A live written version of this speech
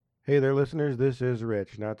Hey there, listeners. This is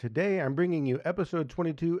Rich. Now, today I'm bringing you episode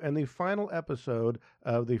 22 and the final episode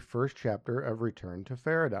of the first chapter of Return to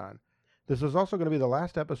Faradon. This is also going to be the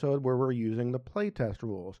last episode where we're using the playtest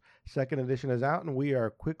rules. Second edition is out, and we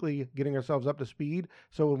are quickly getting ourselves up to speed,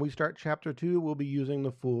 so when we start chapter 2, we'll be using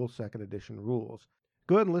the full second edition rules.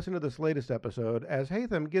 Go ahead and listen to this latest episode as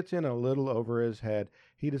Hatham gets in a little over his head.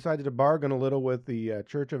 He decided to bargain a little with the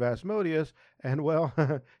Church of Asmodeus, and well,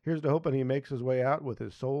 here's to hoping he makes his way out with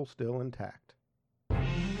his soul still intact.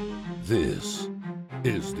 This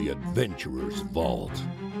is the Adventurer's Vault.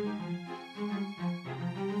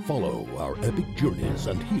 Follow our epic journeys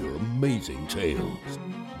and hear amazing tales.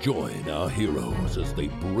 Join our heroes as they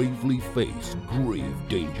bravely face grave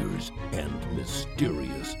dangers and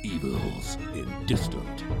mysterious evils in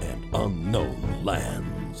distant and unknown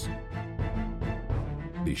lands.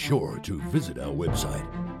 Be sure to visit our website,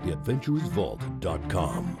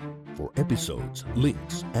 theadventurersvault.com, for episodes,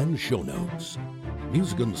 links, and show notes.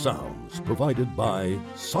 Music and sounds provided by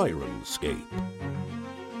Sirenscape.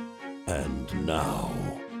 And now,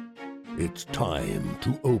 it's time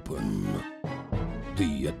to open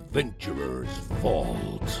the Adventurer's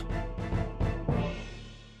Vault.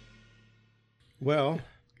 Well,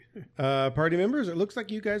 party members, it looks like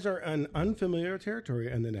you guys are in unfamiliar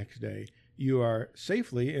territory, and the next day you are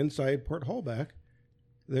safely inside Port Holbeck.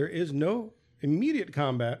 There is no immediate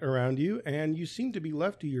combat around you, and you seem to be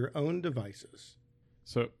left to your own devices.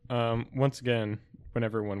 So, once again, when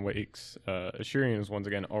everyone wakes, Ashirian is once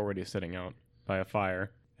again already sitting out by a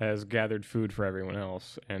fire, has gathered food for everyone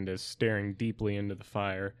else, and is staring deeply into the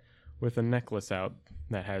fire with a necklace out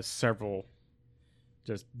that has several,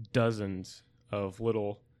 just dozens of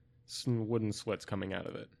little wooden slits coming out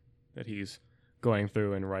of it that he's going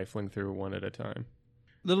through and rifling through one at a time.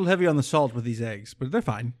 A little heavy on the salt with these eggs, but they're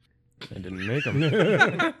fine. I didn't make them.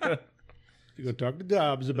 You go talk to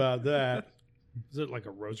Dobbs about that. Is it like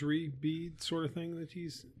a rosary bead sort of thing that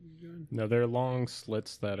he's doing? No, they're long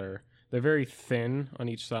slits they're very thin on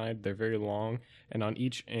each side. They're very long, and on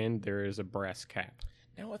each end there is a brass cap.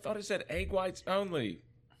 No, I thought it said egg whites only.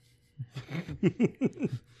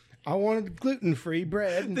 I wanted gluten-free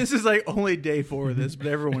bread. This is like only day 4 of this, but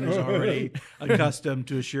everyone is already accustomed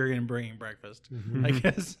to Ashirian bringing breakfast. Mm-hmm. I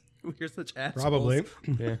guess we're such assholes. Probably.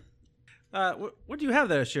 Yeah, What do you have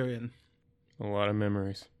there, Ashirian? a lot of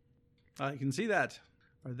memories. I can see that.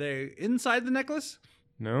 Are they inside the necklace?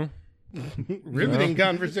 No? Riveting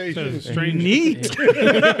conversation. Strange, Neat.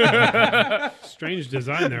 strange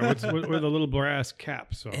design there. What are the little brass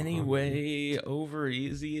caps? Anyway, over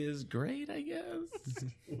easy is great, I guess.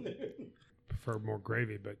 Prefer more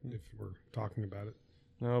gravy, but if we're talking about it.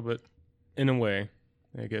 No, but in a way,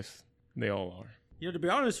 I guess they all are. To be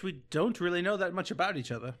honest, we don't really know that much about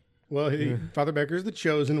each other. Well, Father Becker's the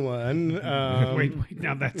chosen one. Wait,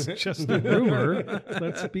 now that's just a rumor.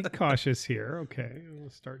 Let's be cautious here. Okay, we'll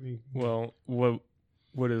start. Well,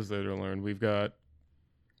 what is there to learn? We've got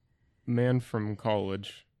man from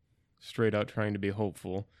college, straight out trying to be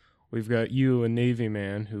hopeful. We've got you, a Navy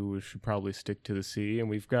man who should probably stick to the sea, and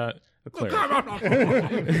we've got a cleric.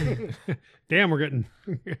 Damn, we're getting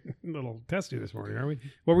a little testy this morning, aren't we?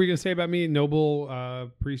 What were you going to say about me, noble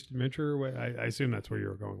priest adventurer? I assume that's where you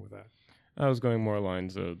were going with that. I was going more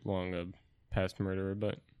lines along a past murderer,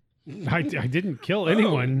 but I didn't kill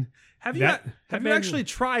anyone. Have you actually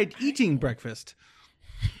tried eating breakfast?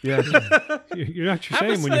 yeah, You're not Have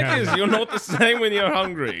saying a when you have Snickers, you're not the same when you're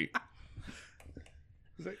hungry.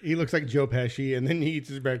 He looks like Joe Pesci, and then he eats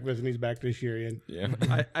his breakfast, and he's back to Shirian. Yeah.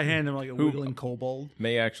 I hand him like a wiggling kobold.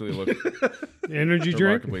 May actually look energy drink.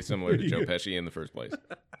 remarkably similar to Joe Pesci in the first place.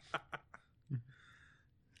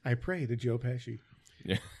 I pray to Joe Pesci.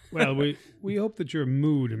 Yeah. Well, we hope that your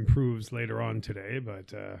mood improves later on today, but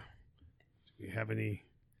do we have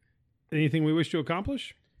anything we wish to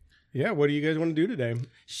accomplish? Yeah, what do you guys want to do today?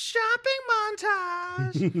 Shopping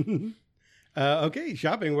montage. Okay,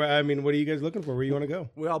 shopping. What are you guys looking for? Where you want to go?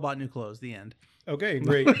 We all bought new clothes. The end. Okay,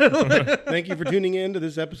 great. Thank you for tuning in to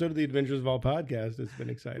this episode of the Adventures of All podcast. It's been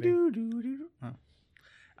exciting.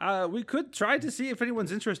 We could try to see if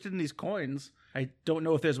anyone's interested in these coins. I don't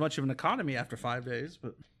know if there's much of an economy after 5 days,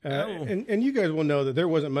 but and you guys will know that there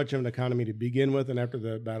wasn't much of an economy to begin with, and after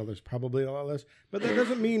the battle, there's probably a lot less. But that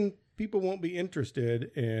doesn't mean people won't be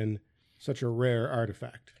interested in such a rare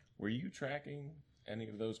artifact. Were you tracking any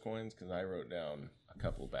of those coins? Because I wrote down a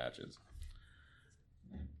couple batches.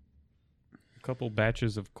 a couple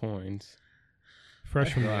batches of coins.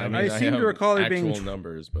 Fresh from I seem to recall there being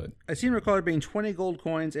numbers, but I seem to recall there being 20 gold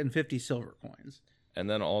coins and 50 silver coins. and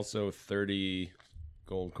then also 30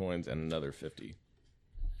 gold coins and another 50.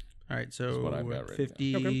 All right, so what I've got written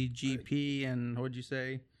 50 GP and what would you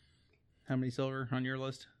say? How many silver on your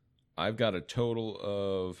list? I've got a total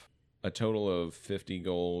of 50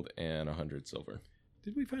 gold and 100 silver.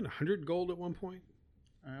 Did we find 100 gold at one point?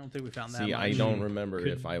 I don't think we found that See, much. I don't remember Could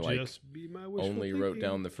if I just be my wishful only wrote thinking.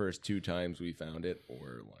 down the first 2 times we found it,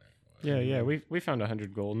 or like. Yeah, we found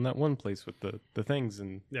 100 gold in that one place with the things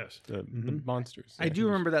and Yes. the monsters. I do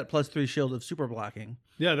remember that +3 shield of super blocking.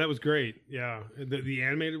 Yeah, that was great. Yeah, the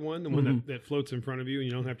animated one, the one that floats in front of you, and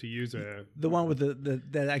you don't have to use a. The one with the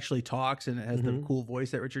that actually talks and it has the cool voice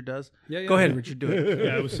that Richard does. Yeah, Go ahead, Richard, do it.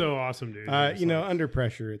 Yeah, it was so awesome, dude. It was You know, like- under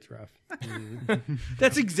pressure, it's rough.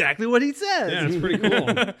 That's exactly what he says. yeah, it's pretty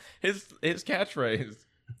cool. His catchphrase.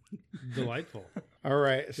 Delightful. All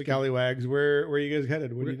right, scallywags, where are you guys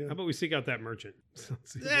headed? What are you How doing? about we seek out that merchant?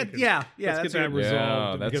 Let's see if we can- Yeah, Let's get that's that good.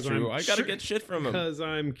 resolved. Yeah, that's because true. I'm I gotta get shit from him. because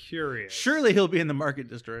I'm curious. Surely he'll be in the market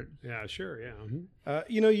district. Yeah, sure.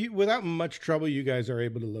 Yeah. Without much trouble, you guys are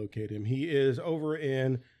able to locate him. He is over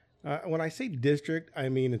in, when I say district, I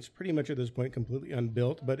mean it's pretty much at this point completely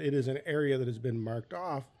unbuilt, but it is an area that has been marked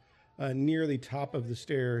off near the top of the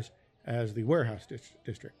stairs as the warehouse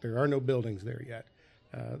district. There are no buildings there yet.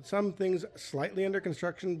 Some things slightly under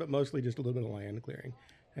construction, but mostly just a little bit of land clearing.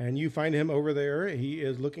 And you find him over there. He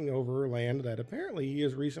is looking over land that apparently he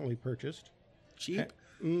has recently purchased. Cheap.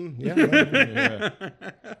 Yeah.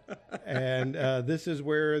 And this is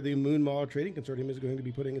where the Moon Mall Trading Consortium is going to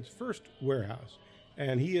be putting its first warehouse.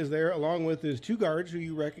 And he is there along with his 2 guards who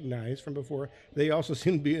you recognize from before. They also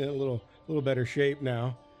seem to be in a little better shape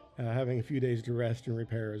now, having a few days to rest and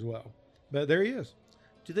repair as well. But there he is.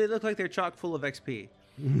 Do they look like they're chock full of XP?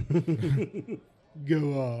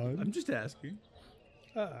 Go on. I'm just asking.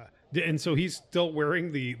 And so he's still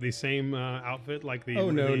wearing the same outfit, like the.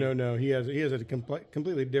 Oh no! He has a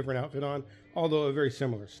completely different outfit on, although a very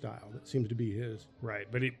similar style that seems to be his. Right,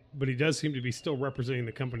 but he does seem to be still representing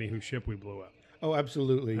the company whose ship we blew up. Oh,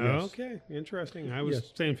 absolutely. Yes. Okay, interesting. I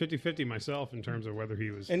was saying 50-50 myself in terms of whether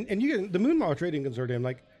he was. And you get the Moon Mall Trading Consortium,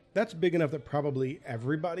 like that's big enough that probably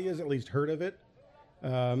everybody has at least heard of it.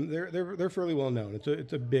 They're fairly well known.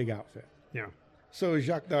 It's a big outfit. Yeah. So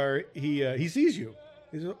Jacques Dar, he sees you.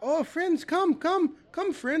 He says, "Oh, friends, come,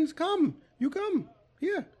 friends, come. You come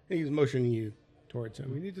here." And he's motioning you towards We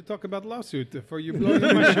him. need to talk about lawsuit before you blow up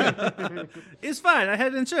my ship. It's fine. I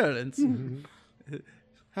had insurance.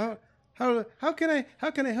 How can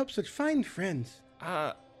I help such fine friends?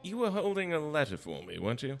 You were holding a letter for me,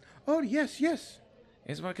 weren't you? Oh, yes. Yes,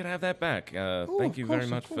 if I could have that back. Thank of you course, very of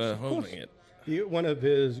much course, for of course. holding it. One of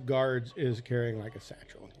his guards is carrying like a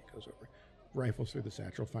satchel. He goes over, rifles through the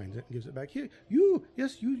satchel, finds it, and gives it back. Here, you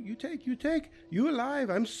take. You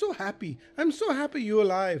alive. I'm so happy you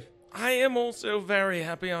alive. I am also very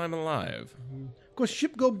happy I'm alive. Cause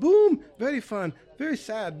ship go boom. Very fun. Very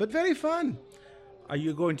sad, but very fun. Are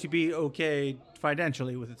you going to be okay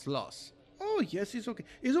financially with its loss? Oh, yes, it's okay.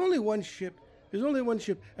 There's only one ship.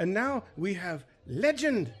 And now we have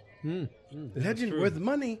legend. Legend worth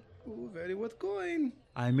money. Ooh, very worth coin.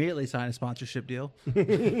 I immediately sign a sponsorship deal.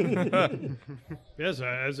 Yes,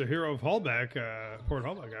 as a hero of Hallback, Port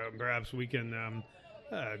Hallback, perhaps we can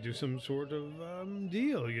do some sort of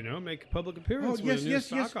deal. Make a public appearance Oh, with a new yes.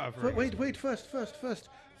 stock offering. Wait.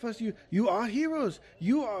 First, you are heroes.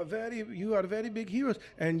 You are very big heroes,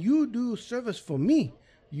 and you do service for me.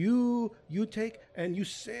 You take and you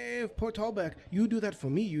save Port Hallback. You do that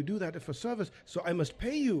for me. You do that for service. So I must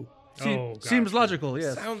pay you. Seems logical,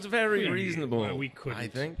 yes. Sounds very reasonable. Well, we couldn't I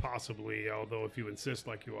think. possibly, although if you insist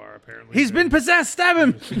like you are, apparently. He's been possessed. Stab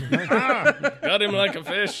him. Got him like a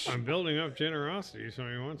fish. I'm building up generosity, so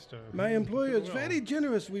he wants to. My employer is very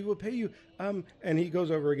generous. We will pay you. And he goes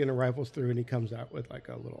over again and rifles through, and he comes out with like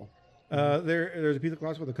a little. There's a piece of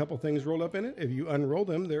glass with a couple things rolled up in it. If you unroll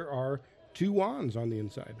them, there are 2 wands on the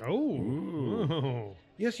inside. Oh.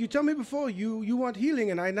 Yes, you tell me before you want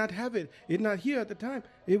healing, and I not have it. It not here at the time.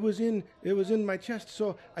 It was in my chest,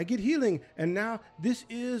 so I get healing, and now this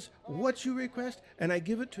is what you request, and I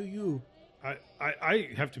give it to you. I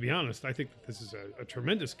have to be honest. I think that this is a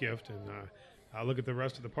tremendous gift, and I look at the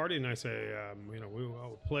rest of the party and I say, we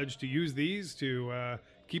will pledge to use these to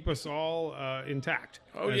keep us all intact.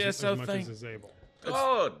 Oh, as much thank as is able.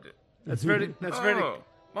 God. That's very.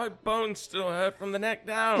 My bones still hurt from the neck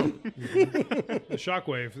down. The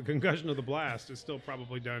shockwave, the concussion of the blast, has still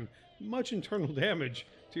probably done much internal damage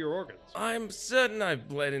to your organs. I'm certain I've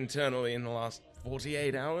bled internally in the last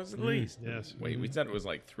 48 hours at least. Yes. Wait, we said it was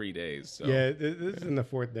like 3 days. So. Yeah, this is in the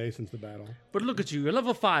 4th day since the battle. But look at you. You're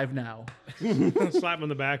level 5 now. Slap him on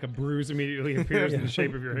the back, a bruise immediately appears in the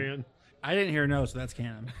shape of your hand. I didn't hear no, so that's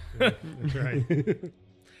canon. That's right.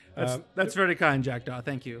 That's very kind, Jackdaw.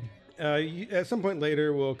 Thank you. At some point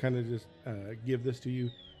later, we'll kind of just give this to you.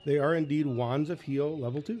 They are indeed wands of heal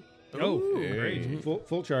level 2. Oh, great.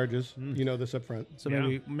 Full charges. You know this up front. So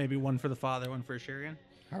Yeah. maybe one for the father, one for Shirian.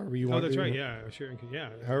 However you Oh, want. that's to, right. Yeah, sure. Yeah.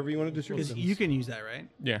 However you want to distribute Because them. you can use that, right?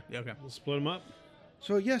 Yeah. Yeah, okay. We'll split them up.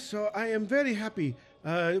 So yes, so I am very happy.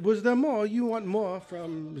 Was there more? You want more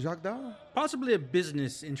from Jacques Dar? Possibly a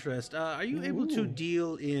business interest. Are you able to Ooh.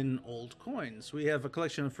 deal in old coins? We have a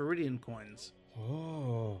collection of Feridian coins.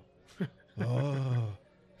 Oh,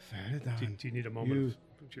 Faradon. Do you need a moment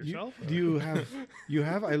to yourself? Do you have? You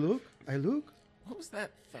have? I look. What was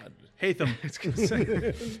that thud? Hatham. It's going to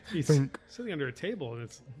say he's sitting under a table and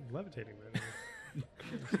it's levitating.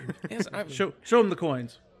 Yes, Show him the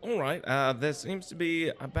coins. all right. There seems to be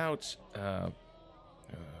about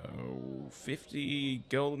 50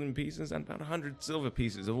 golden pieces and about 100 silver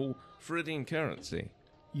pieces of all Feridian currency.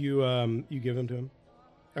 You give them to him.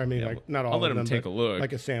 I mean, Yeah, like not all. I'll let of him them, take but a look.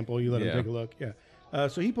 like a sample. You let him Yeah. take a look. Yeah.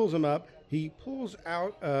 So he pulls them up. He pulls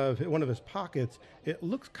out of one of his pockets. It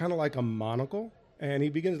looks kind of like a monocle, and he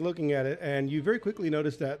begins looking at it. And you very quickly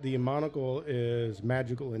notice that the monocle is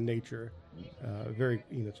magical in nature. It's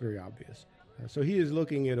very obvious. So he is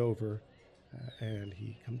looking it over, and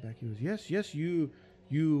he comes back. He goes, "Yes, you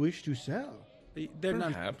wish to sell." They're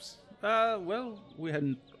not. Perhaps. Well, we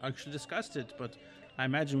hadn't actually discussed it, but I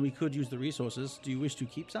imagine we could use the resources. Do you wish to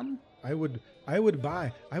keep some? I will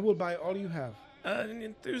buy all you have. An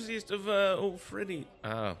enthusiast of old Freddy.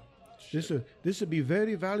 This would be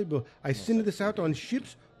very valuable. I send this out on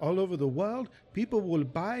ships all over the world. People will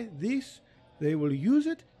buy this. They will use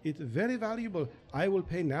it. It's very valuable. I will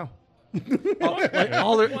pay now.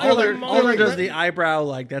 Alder does the eyebrow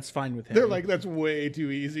like that's fine with him. They're like, that's way too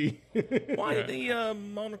easy. Why the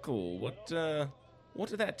monocle? What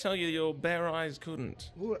did that tell you your bare eyes couldn't?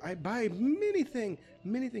 Oh, I buy many things.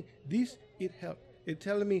 This, it helps. It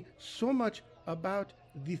tells me so much about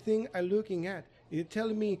the thing I'm looking at. It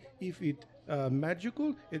tells me if it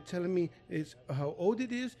magical. It tells me it's how old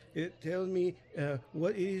it is. It tells me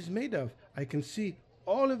what it is made of. I can see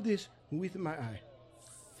all of this with my eye.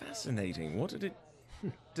 Fascinating. What did it...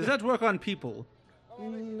 Does that work on people?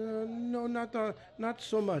 No, not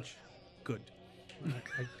so much. Good.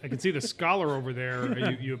 I can see the scholar over there.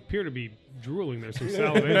 You appear to be drooling. There's some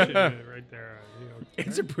salivation right there.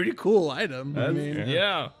 It's a pretty cool item. I mean,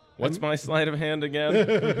 Yeah. What's my sleight of hand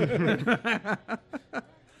again?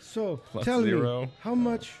 So Plus tell 0. me, how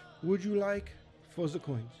much would you like for the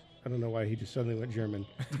coins? I don't know why he just suddenly went German,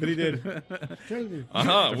 but he did. Tell me.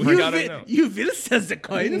 We got it now. You will sell the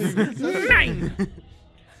coins. Nine.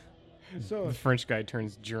 So The French guy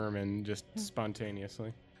turns German just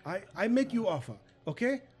spontaneously. I make you offer,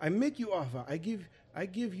 okay? I make you offer. I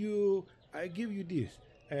give you this,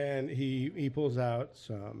 and he pulls out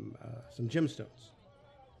some gemstones,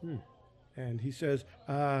 and he says,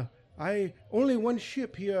 I only one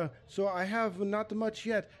ship here, so I have not much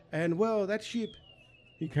yet. And well, that ship,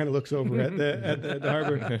 he kind of looks over at the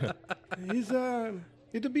harbor.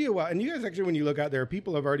 It'll be a while. And you guys actually, when you look out there,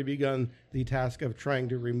 people have already begun the task of trying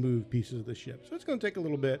to remove pieces of the ship. So it's going to take a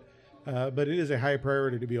little bit, but it is a high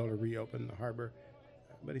priority to be able to reopen the harbor.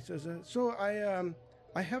 But he says, so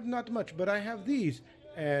I have not much, but I have these.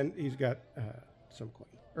 And he's got some coin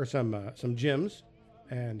or some gems.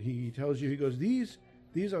 And he tells you, he goes, these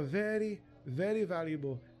are very, very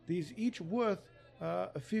valuable. These each worth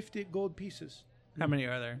 50 gold pieces. How many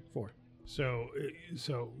are there? 4. So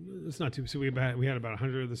it's not too. So we had about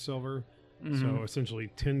 100 of the silver. So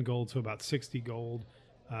essentially 10 gold, so about 60 gold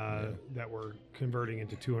that we're converting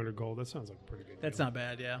into 200 gold. That sounds like a pretty good. That's deal. not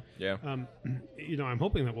bad, yeah. Yeah. I'm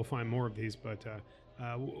hoping that we'll find more of these. But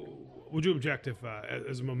would you object if,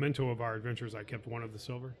 as a memento of our adventures, I kept one of the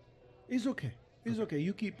silver? It's okay. It's okay.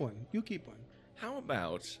 You keep one. How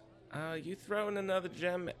about you throw in another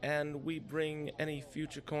gem and we bring any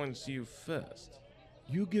future coins to you first?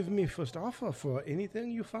 You give me first offer for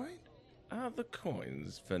anything you find. The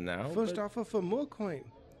coins for now. First but offer for more coin.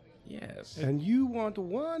 Yes. And you want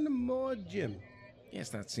one more gem. Yes,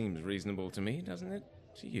 that seems reasonable to me, doesn't it?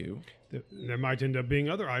 To you. There might end up being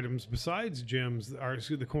other items besides gems, or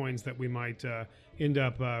the coins that we might end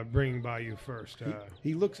up bringing by you first.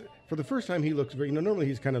 He looks, for the first time, he looks very, normally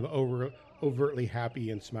he's kind of overtly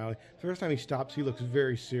happy and smiling. The first time he stops, he looks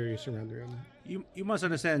very serious around the room. You must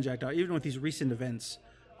understand, Jack Dog, even with these recent events,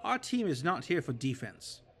 our team is not here for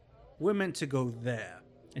defense. We're meant to go there.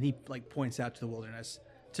 And he points out to the wilderness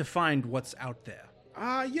to find what's out there.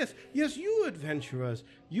 Ah, yes, you adventurers.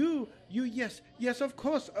 Yes, of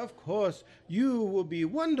course. You will be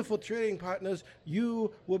wonderful trading partners.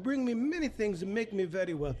 You will bring me many things and make me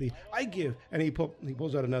very wealthy. I give. And he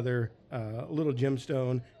pulls out another little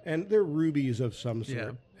gemstone, and they're rubies of some sort.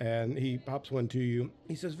 Yeah. And he pops one to you.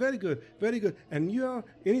 He says, very good. And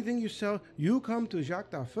anything you sell, you come to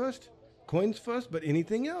Jacques first. Coins first, but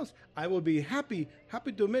anything else, I will be happy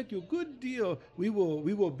to make you a good deal. We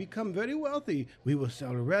will become very wealthy. We will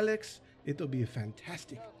sell relics. It'll be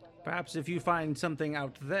fantastic. Perhaps if you find something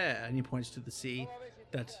out there, and he points to the sea,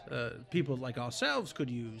 that people like ourselves could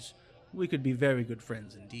use, we could be very good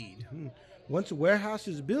friends indeed. Once a warehouse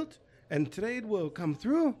is built and trade will come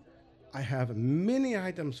through, I have many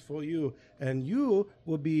items for you, and you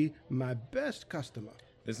will be my best customer.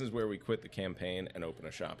 This is where we quit the campaign and open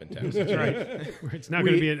a shop in town. That's right. It's not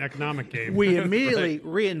going to be an economic game. We immediately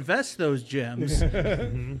reinvest those gems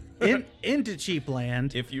into cheap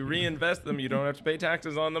land. If you reinvest them, you don't have to pay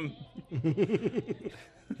taxes on them.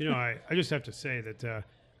 I just have to say that,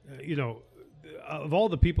 of all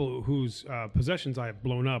the people whose possessions I have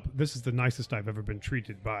blown up, this is the nicest I've ever been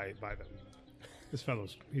treated by them. This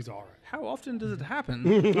he's all right. How often does it happen?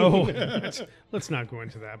 Let's not go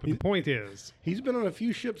into that. But the point is, he's been on a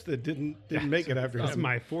few ships that didn't make it after this is him.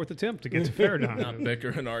 my fourth attempt to get to Faradon. Not bicker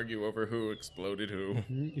and argue over who exploded who.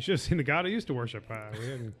 You should have seen the god I used to worship. We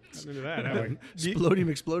hadn't gotten into that, have we? Explodium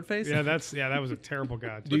explode face? Yeah, that was a terrible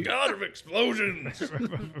god. The god of explosions.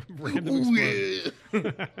 Random explosion.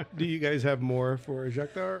 Do you guys have more for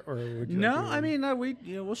Jactar, or would you No, like to- I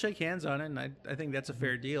mean we'll shake hands on it, and I think that's a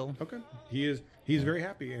fair deal. Okay. He's very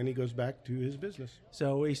happy, and he goes back to his business.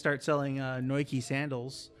 So we start selling Nike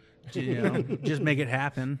sandals, to, just make it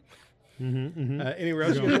happen. Anywhere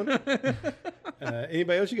else you want?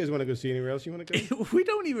 Anybody else you guys want to go see? Anywhere else you want to go? We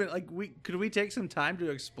don't even could we take some time to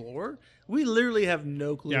explore? We literally have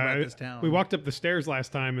no clue about this town. We walked up the stairs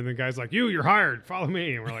last time, and the guy's like, "You're hired. Follow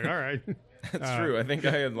me." And we're like, "All right." That's true. I think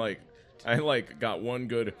I had got one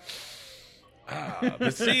good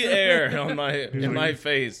the sea air in my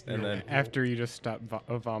face, and then After you just stop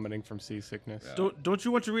vomiting from seasickness. Don't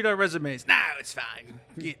you want to read our resumes? No, it's fine.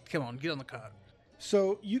 Come on, get on the car.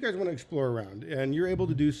 So you guys want to explore around, and you're able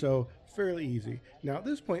to do so fairly easy. Now, at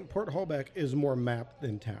this point, Port Holbeck is more mapped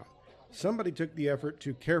than town. Somebody took the effort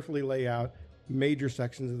to carefully lay out major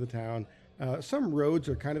sections of the town. Some roads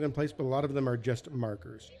are kind of in place, but a lot of them are just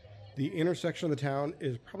markers. The intersection of the town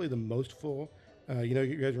is probably the most full. You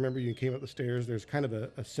guys remember you came up the stairs. There's kind of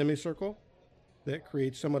a semicircle that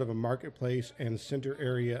creates somewhat of a marketplace and center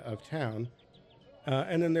area of town.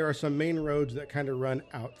 And then there are some main roads that kind of run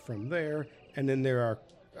out from there. And then there are,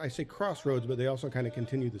 I say crossroads, but they also kind of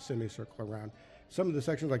continue the semicircle around. Some of the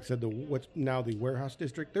sections, like I said, what's now the warehouse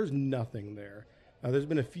district, there's nothing there. There's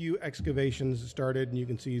been a few excavations started, and you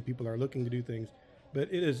can see people are looking to do things,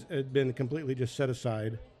 but it has been completely just set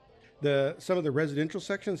aside. Some of the residential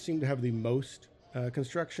sections seem to have the most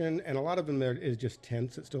construction, and a lot of them there is just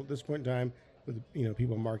tents. It's still at this point in time with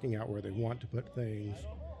people marking out where they want to put things.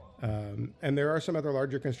 And there are some other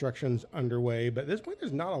larger constructions underway, but at this point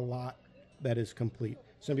there's not a lot that is complete.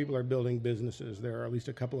 Some people are building businesses. There are at least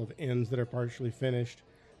a couple of inns that are partially finished,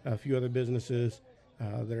 a few other businesses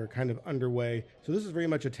that are kind of underway. So this is very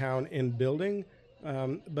much a town in building,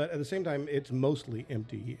 but at the same time it's mostly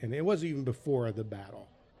empty, and it was even before the battle.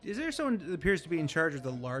 Is there someone that appears to be in charge of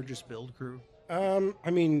the largest build crew? I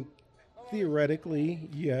mean, theoretically,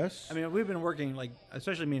 yes. I mean, we've been working,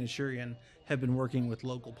 especially me and Ashurian have been working with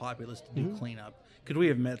local populace to do cleanup. Could we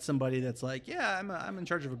have met somebody that's like, yeah, I'm in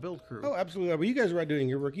charge of a build crew? Oh, absolutely. Well, you guys were out doing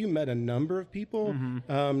your work. You met a number of people.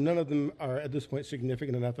 None of them are at this point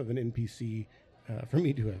significant enough of an NPC for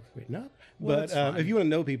me to have written up. Well, but that's fine. if you want to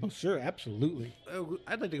know people, sure, absolutely.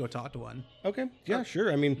 I'd like to go talk to one. Okay, yeah,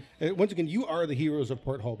 sure. I mean, once again, you are the heroes of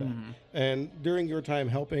Port Holbeck. And during your time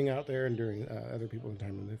helping out there and during other people's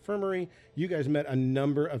time in the infirmary, you guys met a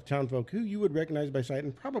number of townfolk who you would recognize by sight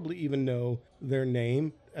and probably even know their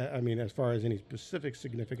name. I mean, as far as any specific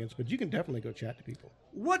significance, but you can definitely go chat to people.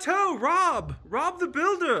 What ho, Rob! Rob the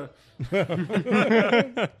Builder!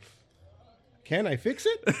 Can I fix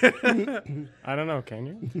it? I don't know, can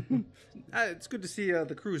you? It's good to see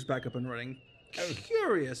the crew's back up and running.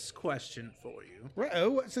 Curious question for you. Right,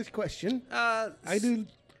 what's this question? I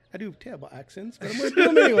I do terrible accents, but I'm going to do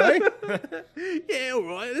them anyway. Yeah, all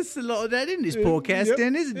right. There's a lot of that in this podcast, Yep.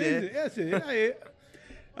 then, isn't there? Yes, it is.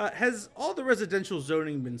 Has all the residential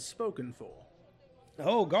zoning been spoken for?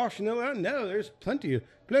 Oh gosh, no, there's plenty of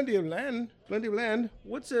land.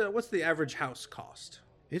 What's the average house cost?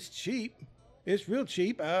 It's cheap. It's real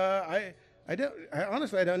cheap. I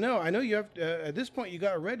honestly, I don't know. I know you have to, at this point you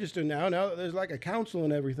got to register now. Now that there's like a council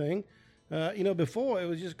and everything. Before it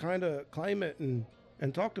was just kind of claim it and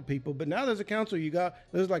talk to people, but now there's a council.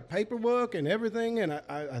 There's like paperwork and everything, and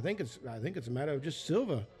I think it's a matter of just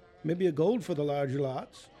silver, maybe a gold for the larger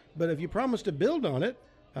lots. But if you promise to build on it,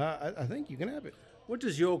 I think you can have it. What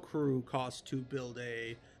does your crew cost to build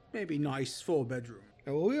a maybe nice 4-bedroom?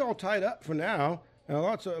 Well, we're all tied up for now.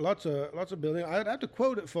 Lots of building. I'd have to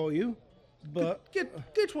quote it for you, but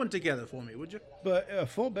Get one together for me, would you? but a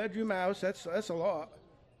 4-bedroom house, that's a lot.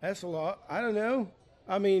 That's a lot. I don't know.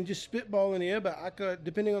 I mean, just spitballing here, but I could,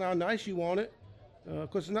 depending on how nice you want it. Of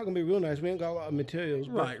course, it's not going to be real nice. We ain't got a lot of materials.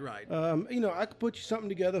 But, Right. I could put you something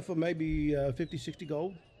together for maybe 50, 60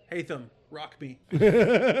 gold. Hatham, rock me.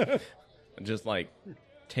 Just like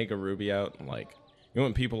take a ruby out and like,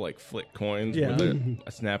 when people like flick coins Yeah. with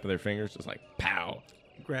a snap of their fingers, just like pow.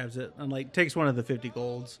 Grabs it and like takes one of the 50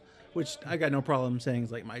 golds, which I got no problem saying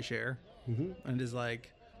is like my share, and is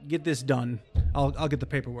like, get this done. I'll get the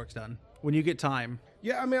paperwork done when you get time.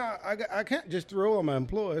 Yeah, I mean, I can't just throw on my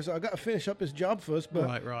employer, so I got to finish up this job first.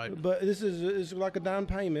 But Right. But this is like a down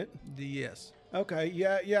payment. Yes. Okay,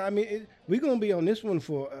 yeah. I mean, we're going to be on this one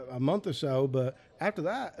for a month or so, but after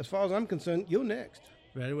that, as far as I'm concerned, you're next.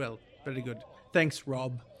 Very well. Very good. Thanks,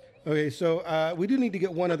 Rob. Okay, so we do need to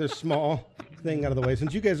get one other small thing out of the way,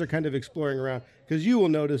 since you guys are kind of exploring around, because you will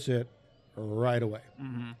notice it right away,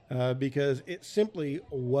 because it simply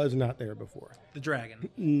was not there before. The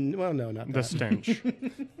dragon. Well, no, not The that. stench.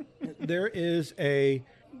 There is a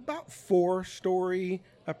about 4-story,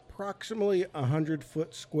 approximately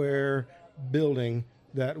 100-foot square building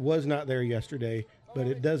that was not there yesterday, but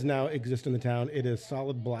it does now exist in the town. It is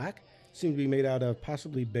solid black, seems to be made out of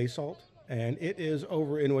possibly basalt, and it is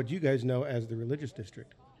over in what you guys know as the religious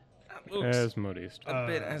district. That looks Asmodeus. a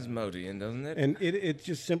bit Asmodean, doesn't it? And it's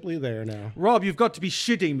just simply there now. Rob, you've got to be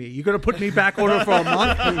shitting me. You're going to put me back order for a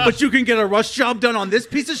month, but you can get a rush job done on this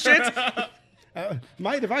piece of shit?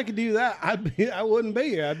 Mate, if I could do that, I wouldn't be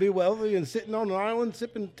here. I'd be wealthy and sitting on an island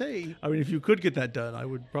sipping tea. I mean, if you could get that done, I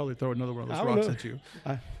would probably throw another one of I those don't rocks know. at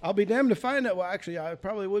you. I'll be damned to find out. Well, actually, I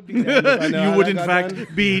probably would be damned if I know You how would, that in got fact, done.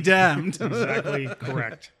 be damned. Exactly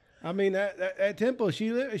correct. I mean, that temple,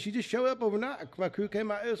 she just showed up overnight. My crew came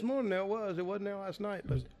out this morning. There it was. It wasn't there last night.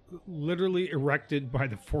 But Literally erected by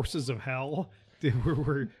the forces of hell. There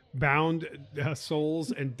were bound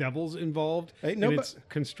souls and devils involved Ain't in nobody- its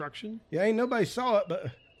construction. yeah, ain't nobody saw it, but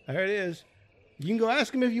there it is. You can go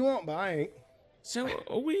ask him if you want, but I ain't. So,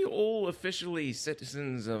 are we all officially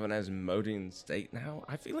citizens of an Asmodean state now?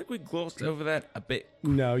 I feel like we glossed over that a bit.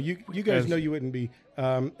 No, you guys As- know you wouldn't be.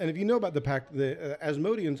 And if you know about the pact, the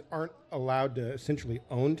Asmodeans aren't allowed to essentially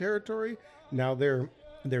own territory. Now, their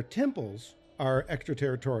temples are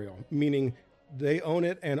extraterritorial, meaning they own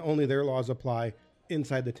it and only their laws apply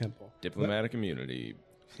inside the temple. Diplomatic immunity.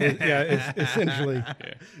 Yeah, it's essentially.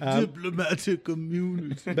 Diplomatic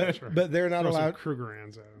community. But they're not Throw some allowed.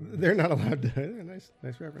 Krugerrands out. They're not allowed to. Nice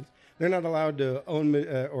reference. They're not allowed to own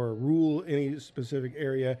or rule any specific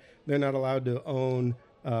area. They're not allowed to own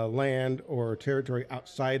land or territory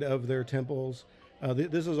outside of their temples.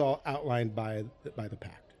 This is all outlined by the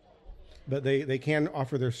pact. But they can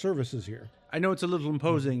offer their services here. I know it's a little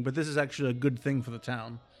imposing, but this is actually a good thing for the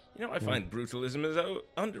town. You know, I find brutalism is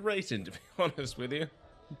underrated, to be honest with you.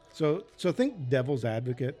 So think Devil's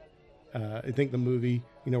Advocate. I think the movie,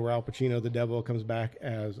 where Al Pacino, the devil, comes back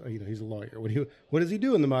as he's a lawyer. What does he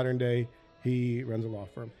do in the modern day? He runs a law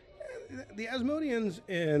firm. The Asmodeans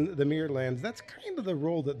in the Mirrored Lands, that's kind of the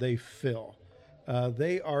role that they fill.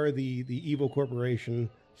 They are the evil corporation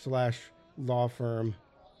 / law firm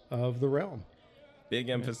of the realm. Big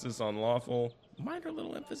emphasis on lawful, minor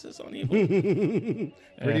little emphasis on evil.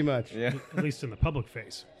 Pretty much. Yeah. At least in the public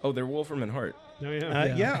face. Oh, they're Wolfram and Hart. Oh,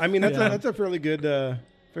 yeah. Yeah, I mean that's a fairly good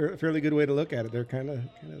way to look at it. They're kind of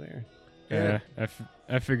there. Yeah,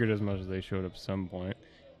 I figured as much as they showed up some point.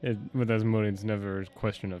 With Asmodeus, it's never a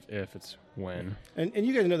question of if, it's when. And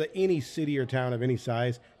you guys know that any city or town of any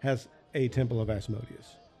size has a temple of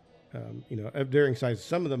Asmodeus. Of varying size.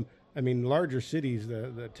 Some of them, larger cities,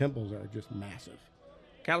 the temples are just massive.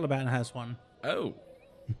 Caliban has one. Oh,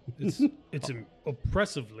 It's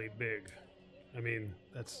oppressively big. I mean,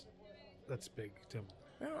 that's big, Tim.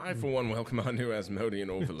 well, I for one welcome our new Asmodean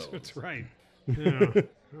overlords. That's right. Yeah.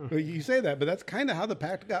 Well, you say that, but that's kind of how the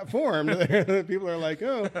pact got formed. People are like,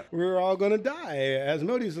 "Oh, we're all going to die."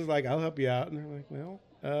 Asmodeus is like, "I'll help you out," and they're like, "Well,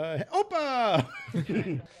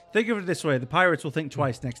 Opa!" Think of it this way: the pirates will think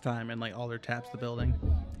twice next time, and Alder taps the building,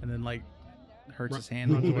 and then hurts his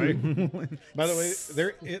hand. Runs away. By the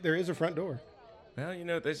way, there is a front door. Well, you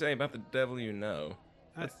know what they say about the devil you know.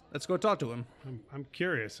 Let's go talk to him. I'm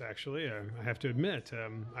curious, actually. I have to admit,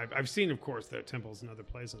 I've seen, of course, their temples in other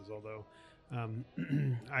places, although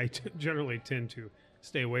I generally tend to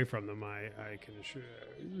stay away from them. I can assure.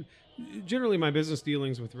 Generally, my business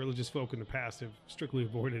dealings with religious folk in the past have strictly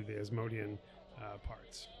avoided the Asmodean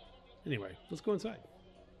parts. Anyway, let's go inside.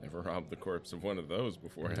 Never robbed the corpse of one of those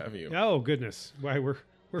before, have you? Oh goodness! Why we're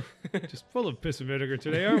just full of piss and vinegar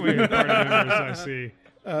today, aren't we? Party members, I see.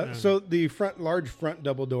 So the large front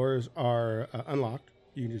double doors are unlocked.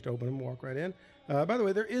 You can just open them, walk right in. By the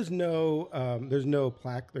way, there's no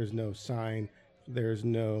plaque, there's no sign, there's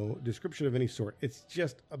no description of any sort. It's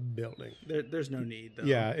just a building. There's no need, though.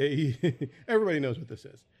 Yeah, everybody knows what this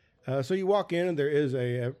is. So you walk in, and there is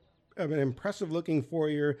an impressive-looking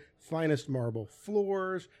foyer, finest marble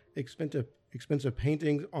floors, expensive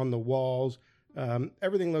paintings on the walls.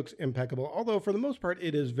 Everything looks impeccable, although for the most part,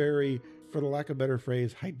 it is very, for the lack of a better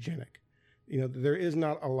phrase, hygienic. You know, there is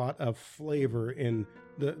not a lot of flavor in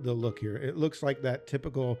the look here. It looks like that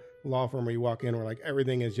typical law firm where you walk in where like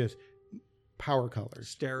everything is just power colors.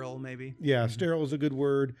 Sterile, maybe. Yeah, sterile is a good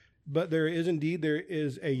word. But there is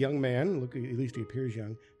a young man, at least he appears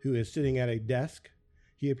young, who is sitting at a desk.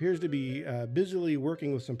 He appears to be busily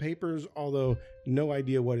working with some papers, although no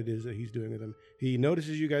idea what it is that he's doing with them. He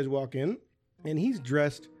notices you guys walk in, and he's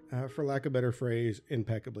dressed, for lack of a better phrase,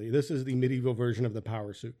 impeccably. This is the medieval version of the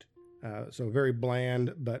power suit. So very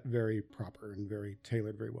bland, but very proper and very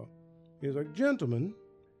tailored very well. He's like, "Gentlemen,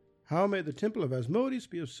 how may the Temple of Asmodeus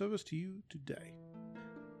be of service to you today?"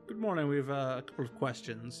 Good morning. We have a couple of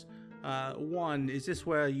questions. One, is this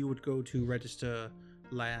where you would go to register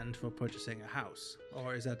land for purchasing a house?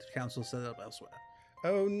 Or is that the council set up elsewhere?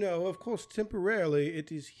 Oh, no, of course, temporarily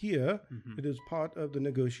it is here. Mm-hmm. It is part of the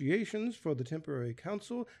negotiations for the temporary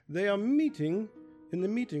council. They are meeting in the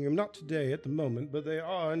meeting room, not today at the moment, but they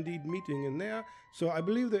are indeed meeting in there. So I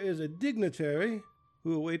believe there is a dignitary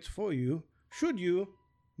who awaits for you, should you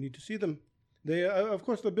need to see them. They, of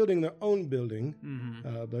course, they're building their own building,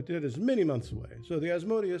 but it is many months away. So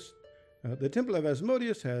the Temple of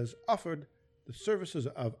Asmodeus has offered the services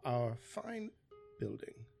of our fine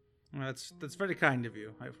building. Well, that's very kind of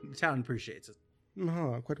you. The town appreciates it.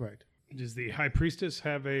 Quite right. Does the high priestess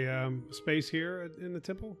have a space here in the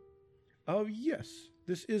temple? Oh, yes.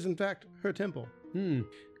 This is, in fact, her temple.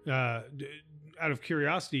 Out of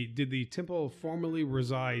curiosity, did the temple formerly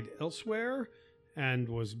reside elsewhere and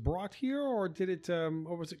was brought here, or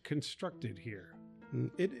was it constructed here?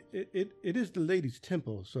 It is the lady's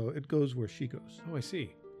temple, so it goes where she goes. Oh, I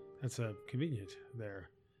see. That's convenient there.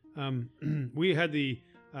 We had the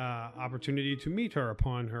opportunity to meet her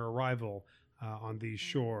upon her arrival on these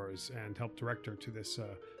shores and help direct her to this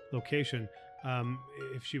location.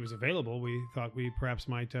 If she was available, we thought we perhaps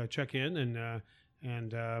might check in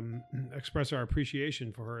and express our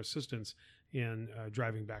appreciation for her assistance in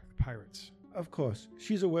driving back the pirates. Of course.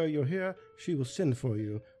 She's aware you're here. She will send for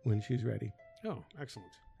you when she's ready. Oh,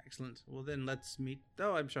 excellent. Excellent. Well, then let's meet.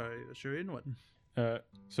 Oh, I'm sorry. Shurian, what?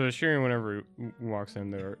 So Shirian, whenever he walks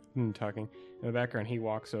in, they're talking. In the background, he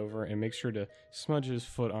walks over and makes sure to smudge his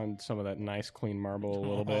foot on some of that nice, clean marble a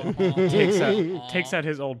little bit. Takes out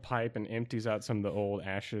his old pipe and empties out some of the old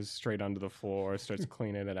ashes straight onto the floor. Starts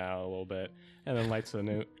cleaning it out a little bit, and then lights a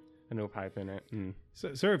new pipe in it.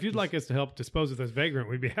 So, sir, if you'd like us to help dispose of this vagrant,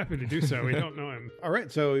 we'd be happy to do so. We don't know him. All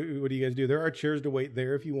right, so what do you guys do? There are chairs to wait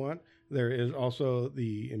there if you want. There is also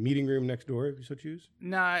the meeting room next door if you so choose.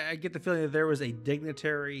 No, I get the feeling that there was a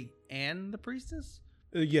dignitary and the priestess.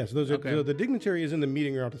 Yes, those are. Okay. So the dignitary is in the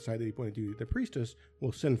meeting room outside that he pointed to. The priestess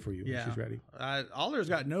will send for you when she's ready. Alder's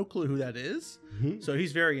got no clue who that is, so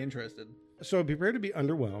he's very interested. So be prepared to be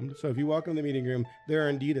underwhelmed. So if you walk in the meeting room, there are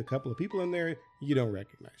indeed a couple of people in there you don't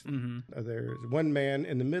recognize them. There's one man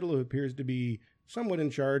in the middle who appears to be somewhat in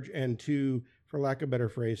charge, and two, for lack of a better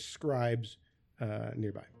phrase, scribes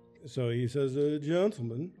nearby. So he says,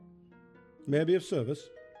 "Gentlemen, may I be of service?"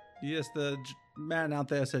 Yes, the man out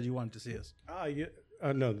there said you wanted to see us. Yeah.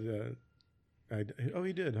 No.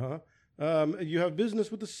 He did, huh? You have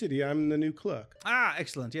business with the city. I'm the new clerk. Ah,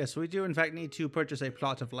 excellent. Yes, we do in fact need to purchase a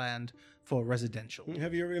plot of land for residential.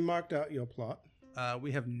 Have you already marked out your plot?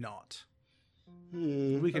 We have not.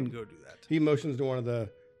 We can go do that. He motions to one of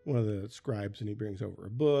the scribes, and he brings over a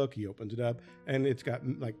book. He opens it up, and it's got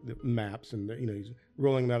like the maps, and he's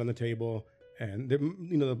rolling them out on the table, and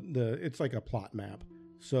it's like a plot map.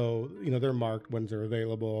 So they're marked ones are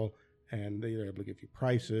available, and they're able to give you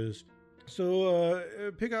prices. So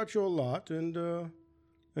pick out your lot, and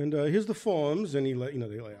here's the forms, and they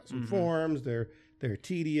lay out some forms. They're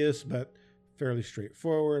tedious, but fairly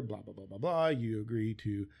straightforward. Blah blah blah blah blah. You agree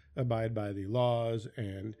to abide by the laws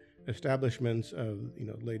and establishments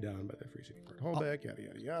laid down by the Free City Port Holbeck, yada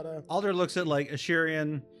yada yada. Alder looks at like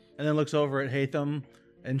Ashirian and then looks over at Hatham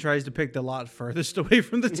and tries to pick the lot furthest away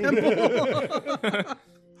from the temple.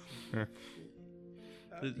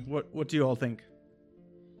 What do you all think?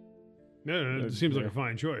 No, it seems like a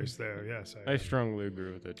fine choice there. Yes, I strongly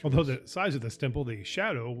agree with it. Although the size of this temple, the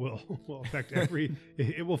shadow will affect every.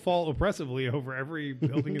 It will fall oppressively over every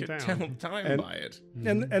building in Could town. tell time by it.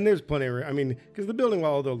 And there's plenty of room. I mean, because the building,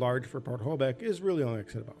 while although large for Port Holbeck, is really only, like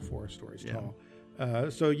I said, about 4 stories tall.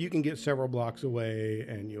 So you can get several blocks away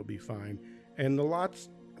and you'll be fine. And the lots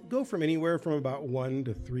go from anywhere from about 1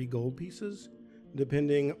 to 3 gold pieces,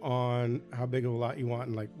 depending on how big of a lot you want,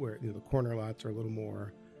 and like where the corner lots are a little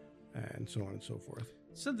more, and so on and so forth.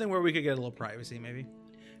 Something where we could get a little privacy, maybe.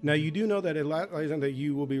 Now, you do know that that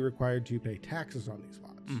you will be required to pay taxes on these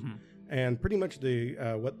lots. Mm-hmm. And pretty much the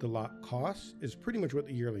what the lot costs is pretty much what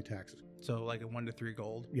the yearly taxes. So like a 1 to 3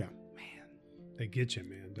 gold. Yeah. Man, They get you,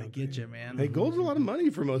 man. they Don't get you, man. Hey, gold's a lot of money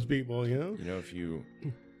for most people, you know? You know, if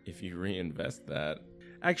you reinvest that,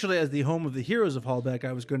 Actually, as the home of the heroes of Holbeck,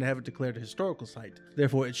 I was going to have it declared a historical site.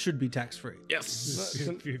 Therefore, it should be tax-free. yes.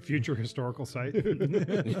 Future historical site.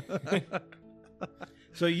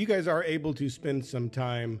 So you guys are able to spend some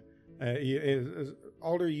time.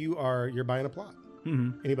 Alder, you're buying a plot.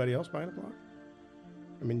 Mm-hmm. Anybody else buying a plot?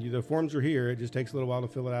 I mean, the forms are here. It just takes a little while to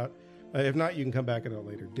fill it out. If not, you can come back at a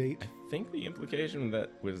later date. I think the implication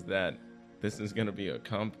was that this is going to be a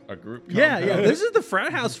group. Yeah, compound. this is the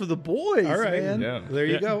frat house for the boys, All right. man. Yeah. There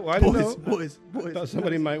you go. Well, I didn't know. Boys. I thought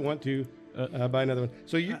somebody might want to buy another one.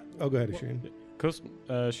 So you. Go ahead, Shane.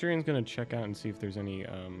 Shirian's going to check out and see if there's any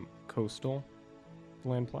coastal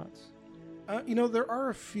land plots. There are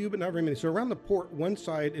a few, but not very many. So around the port, one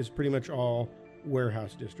side is pretty much all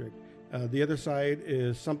warehouse district. The other side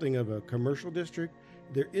is something of a commercial district.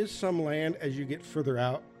 There is some land as you get further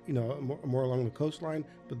out, more along the coastline,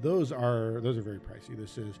 but those are very pricey.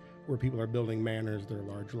 This is where people are building manors. They're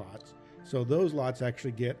large lots. So those lots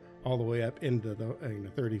actually get all the way up into the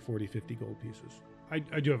 30, 40, 50 gold pieces. I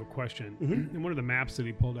do have a question. Mm-hmm. In one of the maps that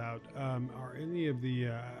he pulled out, are any of the?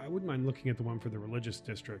 I wouldn't mind looking at the one for the religious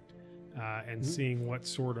district and seeing what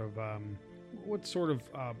sort of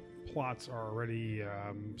plots are already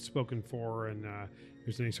spoken for, and if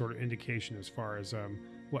there's any sort of indication as far as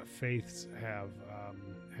what faiths have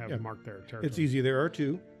marked their territory. It's easy. There are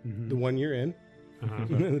 2. Mhm. The one you're in,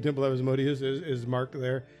 the Temple of Asmodeus is marked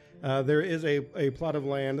there. There is a plot of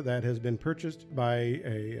land that has been purchased by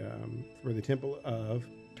for the Temple of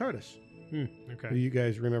Tardis. Okay. You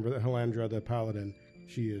guys remember that Halandra, the paladin,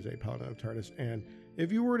 she is a paladin of Tardis. And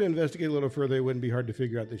if you were to investigate a little further, it wouldn't be hard to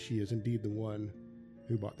figure out that she is indeed the one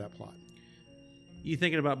who bought that plot. You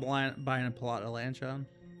thinking about buying a plot of land, Sean?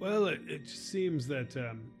 Well, it just seems that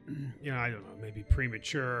I don't know, maybe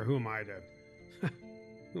premature. Who am I to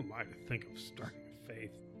think of starting a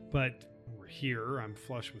faith? But we're here. I'm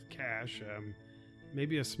flush with cash.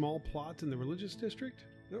 Maybe a small plot in the religious district.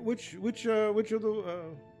 Which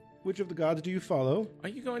of the gods do you follow? Are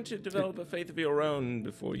you going to develop a faith of your own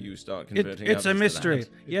before you start converting It's a others to mystery. that?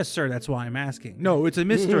 Yes, sir. That's why I'm asking. No, it's a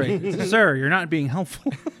mystery. Sir, you're not being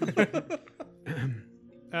helpful.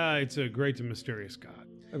 It's a great and mysterious god.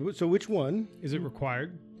 So which one? Is it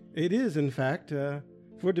required? It is, in fact,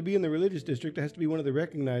 for it to be in the religious district, it has to be one of the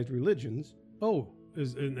recognized religions. Oh,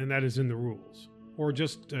 and that is in the rules, or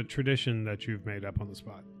just a tradition that you've made up on the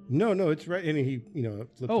spot? No, it's right. And he,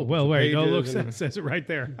 flips Oh, up well, some wait. No, pages look, and- says it right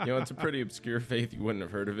there. It's a pretty obscure faith. You wouldn't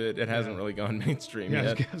have heard of it. It hasn't really gone mainstream Yeah,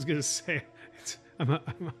 yet. I was gonna say, what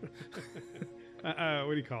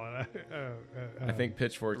do you call it? I think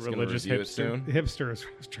Pitchfork's going to religious review it hipster. soon. hipster is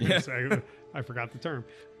what I was trying to say. I forgot the term.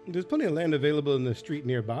 There's plenty of land available in the street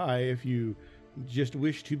nearby if you just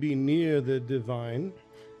wish to be near the divine.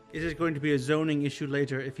 Is it going to be a zoning issue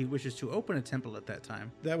later if he wishes to open a temple at that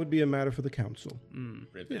time? That would be a matter for the council.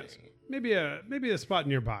 Yes. Maybe a spot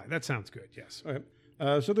nearby. That sounds good. Yes. All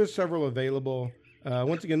right. So there's several available.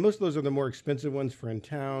 Once again, most of those are the more expensive ones for in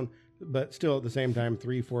town, but still at the same time,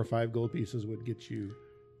 3, 4, 5 gold pieces would get you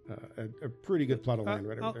a pretty good plot of land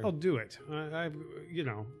right over there. I'll do it.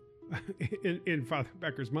 In Father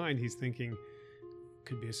Becker's mind, he's thinking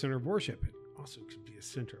could be a center of worship. It also could be a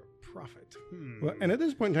center of profit. Well, and at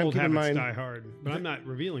this point in time, Old keep in habits mind die hard. But I'm not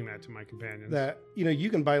revealing that to my companions. that you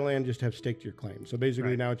can buy land, just have staked your claim. So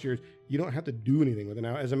basically, Right. now it's yours. You don't have to do anything with it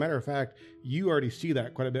now. As a matter of fact, you already see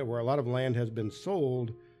that quite a bit, where a lot of land has been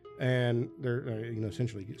sold, and they're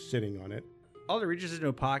essentially sitting on it. Alder reaches into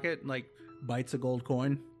a pocket, bites a gold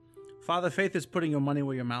coin, Father Faith is putting your money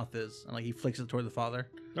where your mouth is. And like he flicks it toward the father.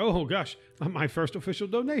 Oh gosh, my first official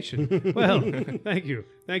donation. Well, thank you.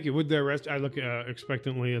 Would the rest? I look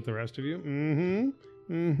expectantly at the rest of you.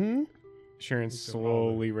 Sharon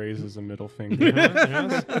slowly raises a middle finger.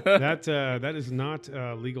 Yes. That is not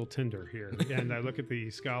legal tender here. And I look at the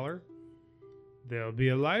scholar. There'll be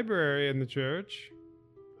a library in the church.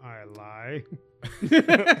 I lie.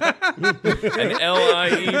 An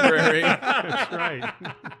L-I-E-brary. That's right.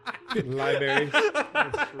 Library.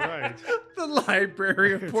 That's right. The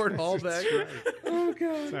library of Port Hallbeck. Right. Oh,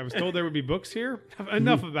 God. So I was told there would be books here.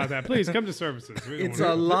 Enough about that. Please come to services. It's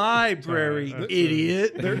a library, That's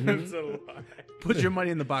idiot. It's a lie. Put your money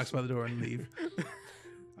in the box by the door and leave.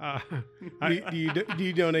 Do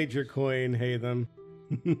you donate your coin, Hatham?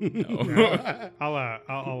 I'll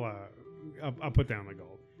put down the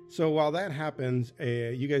gold. So while that happens,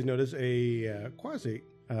 you guys notice a quasi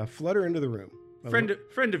flutter into the room.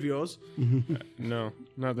 Friend of yours. No,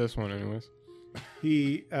 not this one, anyways.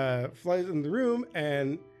 He flies in the room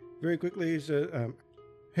and very quickly says,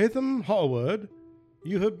 Hatham Hallward,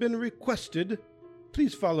 you have been requested.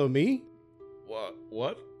 Please follow me.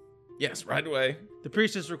 What? Yes, right away. The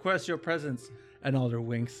priestess requests your presence. And Alder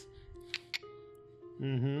winks.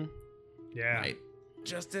 Mm-hmm. Yeah. Right.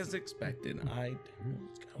 Just as expected. I know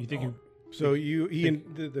what's going You think on. So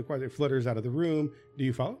the quasi flutters out of the room. Do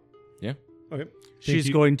you follow? Yeah. Okay. She's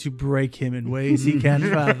going to break him in ways he can't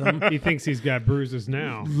fathom. He thinks he's got bruises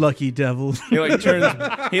now. Lucky devil. He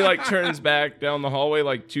turns back down the hallway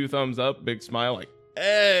like 2 thumbs up, big smile, like,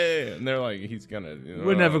 hey, and they're like, he's gonna.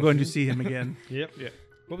 We're never going to see him again. Yep.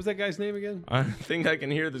 What was that guy's name again? I think I can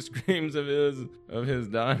hear the screams of his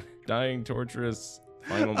dying, torturous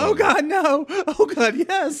final. Oh God, no! Oh God,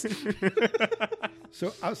 yes!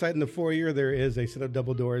 So outside in the foyer, there is a set of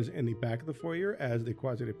double doors in the back of the foyer. As the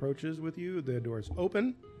quasi approaches with you, the doors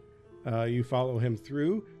open. You follow him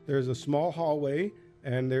through. There's a small hallway,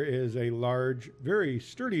 and there is a large, very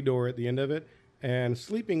sturdy door at the end of it. And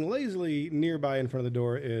sleeping lazily nearby in front of the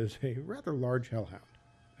door is a rather large hellhound.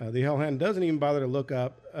 The hellhound doesn't even bother to look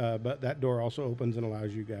up, but that door also opens and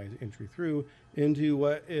allows you guys entry through into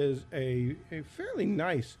what is a fairly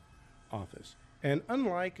nice office. And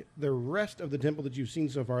unlike the rest of the temple that you've seen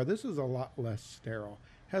so far, this is a lot less sterile.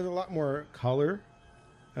 Has a lot more color,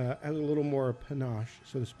 has a little more panache,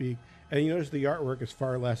 so to speak. And you notice the artwork is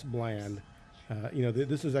far less bland.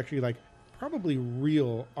 This is actually like probably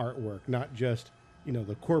real artwork, not just,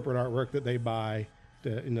 the corporate artwork that they buy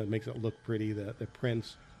to, makes it look pretty, the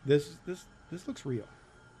prints. This looks real.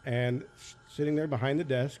 And sitting there behind the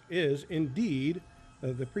desk is indeed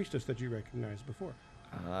the priestess that you recognized before.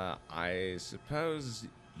 I suppose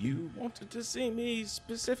you wanted to see me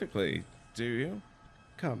specifically, do you?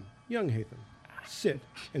 Come, young Hatham, sit.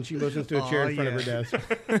 And she motions to a chair in front of her desk.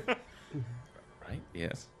 Right,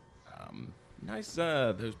 yes. Nice,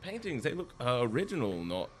 those paintings, they look original,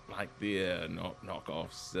 not like the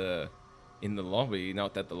knockoffs in the lobby.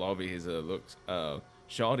 Not that the lobby looks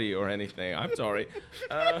shoddy or anything. I'm sorry.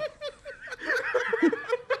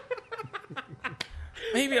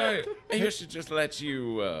 Maybe I should just let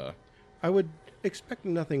you. I would expect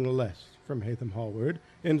nothing less from Hatham Hallward.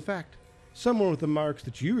 In fact, someone with the marks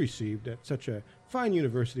that you received at such a fine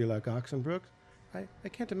university like Oxenbrook, I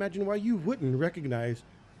can't imagine why you wouldn't recognize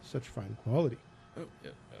such fine quality.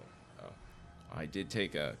 I did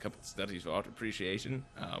take a couple of studies for art appreciation.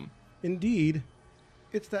 Indeed,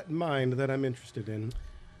 it's that mind that I'm interested in.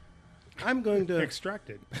 I'm going to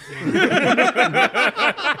Extracted. We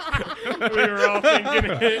were all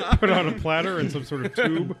thinking it. Put on a platter in some sort of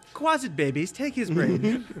tube. Quasit babies, take his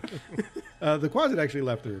brain. The Quasit actually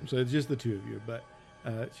left the room, so it's just the two of you. But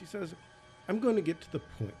she says, I'm going to get to the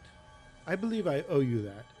point. I believe I owe you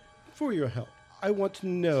that. For your help, I want to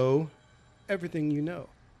know everything you know.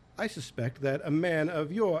 I suspect that a man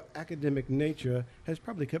of your academic nature has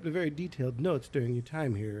probably kept a very detailed notes during your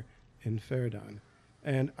time here in Faradon.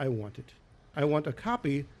 And I want it. I want a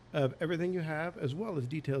copy of everything you have, as well as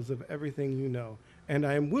details of everything you know. And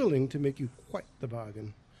I am willing to make you quite the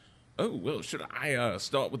bargain. Oh, well, should I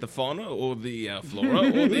start with the fauna or the flora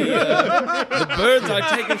or the birds? I've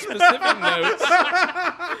taken specific notes.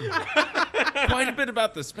 Quite a bit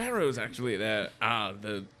about the sparrows, actually. There,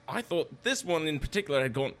 I thought this one in particular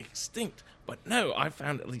had gone extinct, but no, I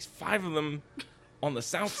found at least 5 of them on the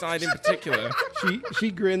south side in particular. She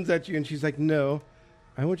grins at you and she's like, no,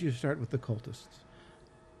 I want you to start with the cultists.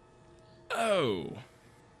 Oh.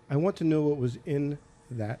 I want to know what was in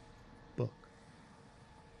that book.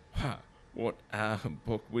 Huh. What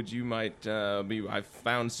book would you might be? I've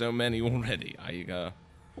found so many already.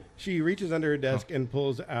 She reaches under her desk and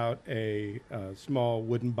pulls out a small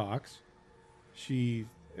wooden box. She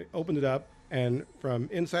opens it up, and from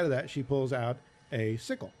inside of that, she pulls out a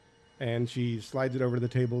sickle, and she slides it over to the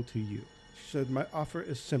table to you. She said, "My offer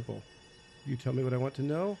is simple. You tell me what I want to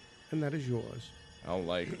know, and that is yours." I'll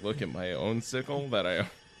look at my own sickle that I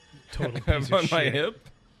Total piece have of on my shit. hip.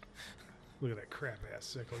 Look at that crap ass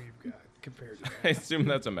sickle you've got compared to I that. assume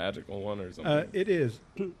that's a magical one or something. It is.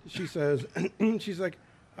 She says, she's like,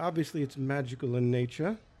 "Obviously it's magical in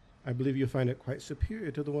nature. I believe you'll find it quite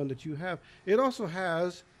superior to the one that you have. It also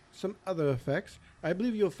has some other effects. I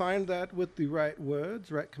believe you'll find that with the right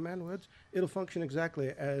words, right command words, it'll function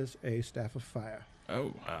exactly as a staff of fire."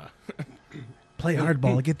 Oh, Play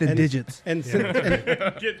hardball. Get the digits. And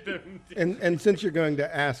and since you're going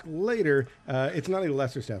to ask later, it's not a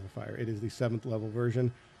lesser staff of fire. It is the 7th level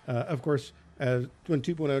version. Of course, when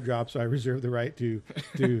 2.0 drops, I reserve the right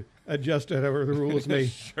to adjust it however the rules may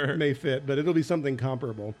fit, but it'll be something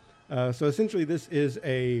comparable. So essentially, this is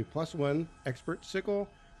a +1 expert sickle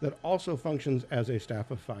that also functions as a staff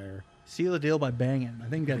of fire. Seal a deal by banging. I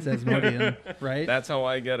think that's Asmodeus, right? that's how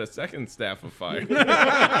I get a second staff of fire.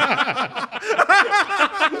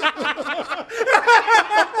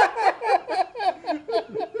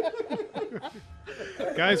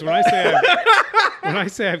 Guys, when I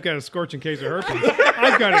say I've got a scorching case of herpes,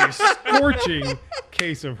 I've got a scorching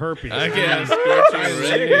case of herpes. I get a scorching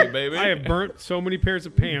ray, baby. I have burnt so many pairs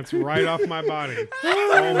of pants right off my body.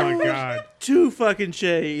 Oh my god. Too fucking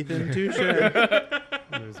shay, Ethan. Too shay.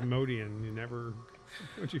 Asmodean. You never.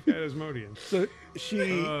 What you've had Asmodean. So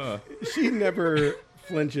she never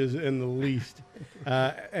flinches in the least,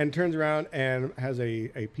 and turns around and has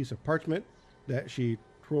a piece of parchment that she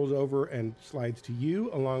twirls over and slides to you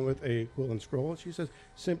along with a quill and scroll. She says,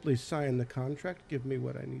 "Simply sign the contract, give me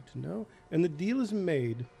what I need to know, and the deal is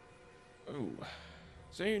made." Oh,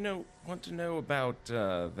 so want to know about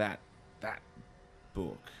that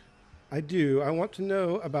book? I do. I want to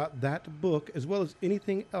know about that book as well as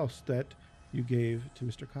anything else that you gave to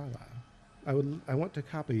Mr. Carlyle. I want to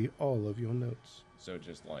copy all of your notes. So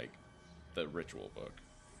just like the ritual book.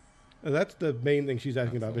 That's the main thing she's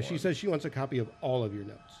asking about, That's the but she one. says she wants a copy of all of your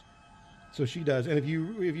notes. So she does. And if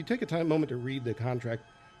you take a moment to read the contract,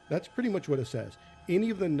 that's pretty much what it says. Any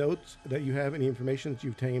of the notes that you have, any information that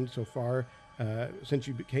you've obtained so far, since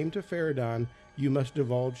you came to Faradon, you must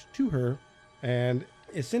divulge to her. And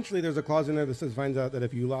essentially there's a clause in there that says, finds out that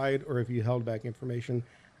if you lied or if you held back information,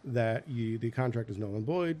 that the contract is null and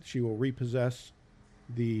void. She will repossess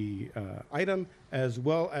the item, as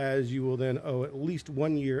well as you will then owe at least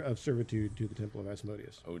 1 year of servitude to the Temple of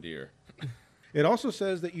Asmodeus. Oh dear. It also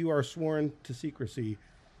says that you are sworn to secrecy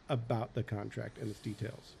about the contract and its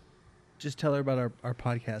details. Just tell her about our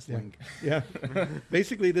podcast Yeah. link. Yeah.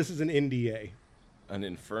 Basically, this is an NDA. An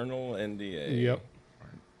infernal NDA. Yep.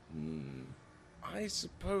 I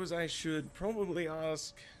suppose I should probably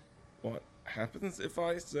ask what happens if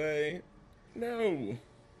I say no.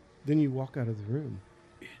 Then you walk out of the room.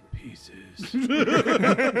 Pieces.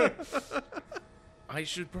 I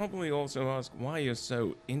should probably also ask why you're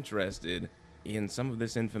so interested in some of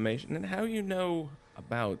this information and how you know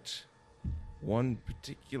about one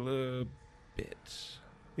particular bit.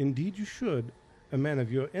 Indeed, you should. A man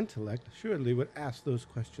of your intellect surely would ask those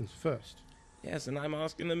questions first. Yes, and I'm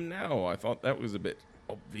asking them now. I thought that was a bit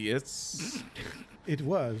obvious. It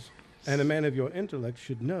was. And a man of your intellect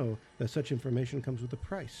should know that such information comes with a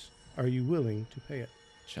price. Are you willing to pay it?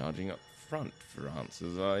 Charging up front for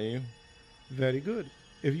answers, are you? Very good.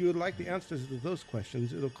 If you would like the answers to those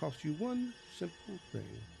questions, it'll cost you one simple thing.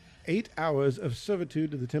 8 hours of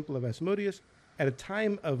servitude to the Temple of Asmodeus at a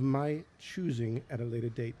time of my choosing at a later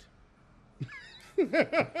date.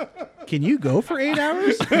 Can you go for 8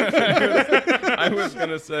 hours? I was going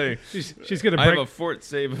to say, She's gonna I have break. a fort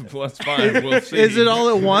save of +5. We'll see. Is it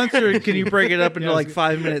all at once, or can you break it up into Yeah, I was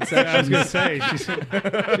like 5-minute I was sections?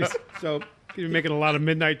 gonna say she's So making a lot of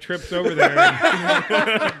midnight trips over there,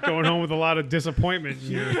 and going home with a lot of disappointment.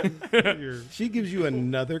 You're she gives you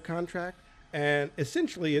another contract, and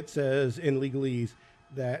essentially it says in legalese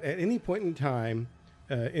that at any point in time,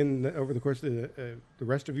 over the course of the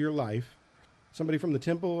rest of your life, somebody from the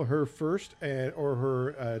temple, her first or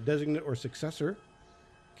her designate or successor,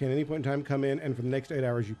 can at any point in time come in, and for the next 8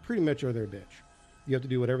 hours, you pretty much are their bitch. You have to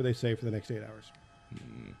do whatever they say for the next 8 hours.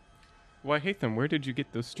 Why, Hatham, where did you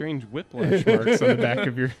get those strange whiplash marks on the back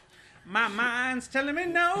of your... My mind's telling me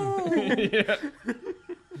no.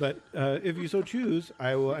 But if you so choose,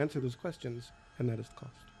 I will answer those questions, and that is the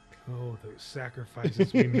cost. oh, those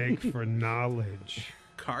sacrifices we make for knowledge.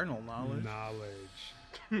 Carnal knowledge. Knowledge.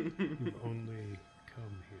 You've only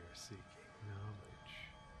come here seeking knowledge.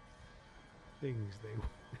 things they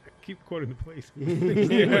keep quoting the place. Things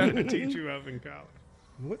they wanted to teach you up in college.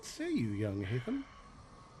 What say you, young Hatham?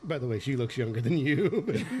 By the way, she looks younger than you.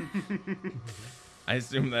 But I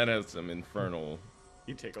assume that has some infernal.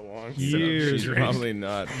 You take a long Years, She's right? probably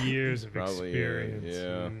not. Years of Probably, experience.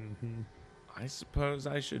 yeah. Mhm. I suppose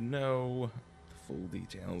I should know the full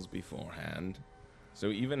details beforehand. So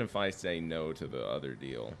even if I say no to the other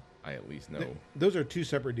deal, I at least know. those are two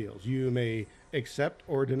separate deals. You may accept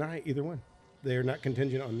or deny either one. They are not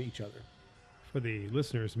contingent on each other. For the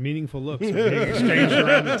listeners, meaningful looks are being exchanged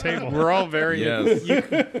around the table. We're all very. Yes. You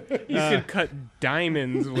could cut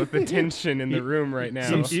diamonds with the tension in the room right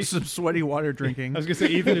now. Some sweaty water drinking. I was going to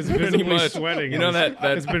say, Ethan is visibly much. sweating. You know that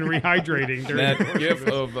has been rehydrating during That the course gif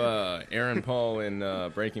of this. of Aaron Paul in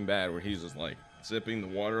Breaking Bad, where he's just like sipping the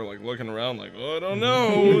water, like looking around, like, oh, I don't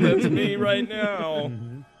know, that's me right now.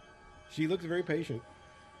 She looks very patient.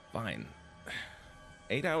 Fine.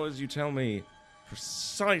 8 hours, you tell me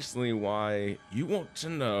precisely why you want to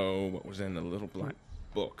know what was in the little black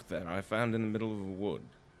book that I found in the middle of the wood.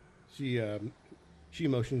 She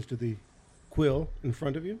motions to the quill in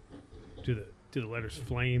front of you. Do the letters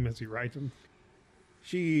flame as he writes them?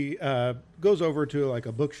 She goes over to like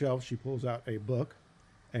a bookshelf. She pulls out a book,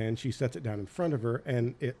 and she sets it down in front of her,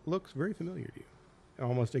 and it looks very familiar to you,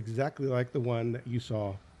 almost exactly like the one that you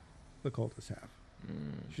saw the cultists have.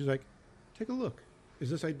 She's like, "Take a look. Is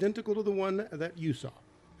this identical to the one that you saw?"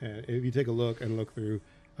 And if you take a look and look through,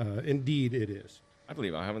 indeed it is. I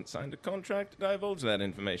believe I haven't signed a contract to divulge that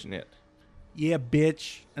information yet. Yeah,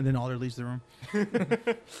 bitch. And then Alder leaves the room.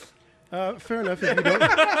 Fair enough. If you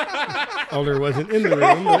don't, Alder wasn't in the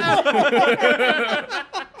room.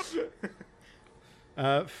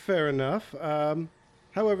 But fair enough.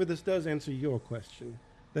 However, this does answer your question.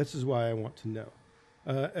 This is why I want to know.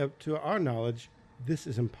 To our knowledge, this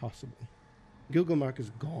is impossible. Gilgamesh is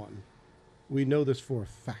gone. We know this for a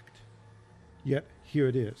fact. Yet, here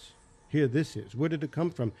it is. Here this is. Where did it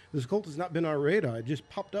come from? This cult has not been on our radar. It just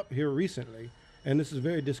popped up here recently, and this is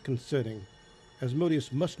very disconcerting.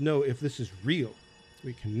 Asmodeus must know if this is real.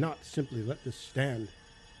 We cannot simply let this stand.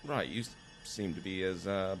 Right, you seem to be as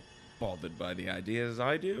bothered by the idea as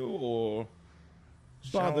I do, or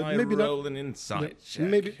shall Bothered, I maybe not- roll an insight check?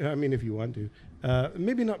 Maybe, I mean, if you want to.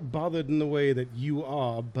 Maybe not bothered in the way that you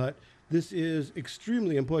are, but this is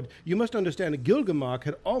extremely important. You must understand that Gilgamesh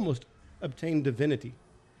had almost obtained divinity.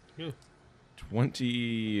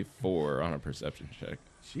 24 on a perception check.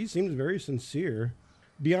 She seems very sincere.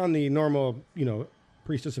 Beyond the normal,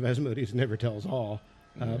 priestess of Asmodeus never tells all.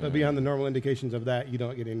 But beyond the normal indications of that, you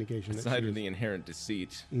don't get indication that Aside she of is- the inherent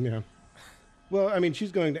deceit. Yeah. Well, I mean,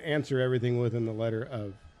 she's going to answer everything within the letter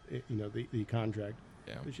of, the contract.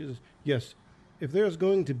 Yeah. But she says, yes, if there's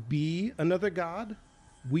going to be another god,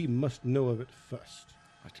 we must know of it first.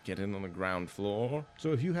 Like to get in on the ground floor.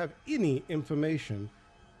 So if you have any information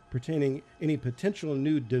pertaining any potential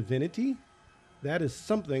new divinity, that is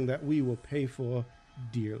something that we will pay for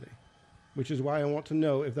dearly. Which is why I want to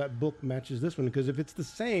know if that book matches this one, because if it's the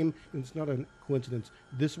same, and it's not a coincidence.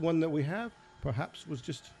 This one that we have perhaps was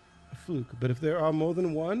just a fluke. But if there are more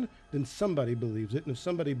than one, then somebody believes it. And if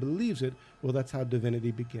somebody believes it, well, that's how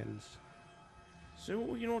divinity begins. So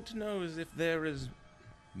what you want to know is if there is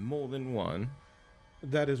more than one.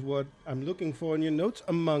 That is what I'm looking for in your notes,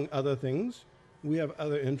 among other things. We have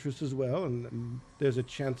other interests as well, and there's a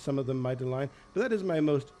chance some of them might align. But that is my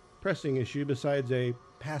most pressing issue, besides a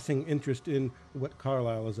passing interest in what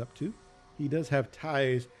Carlyle is up to. He does have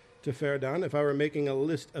ties to Faradon. If I were making a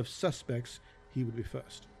list of suspects, he would be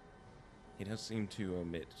first. He does seem to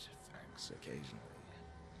omit facts occasionally.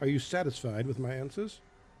 Are you satisfied with my answers?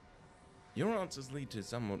 Your answers lead to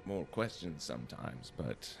somewhat more questions sometimes,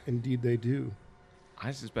 but Indeed they do.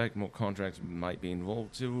 I suspect more contracts might be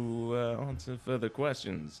involved to answer further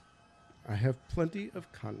questions. I have plenty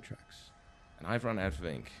of contracts. And I've run out of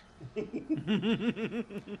ink.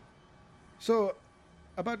 So,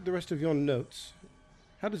 about the rest of your notes,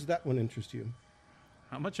 how does that one interest you?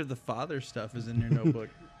 How much of the father stuff is in your notebook?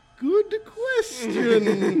 Good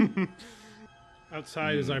question.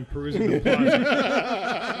 Outside, as I'm perusing the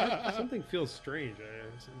plaza, something feels strange.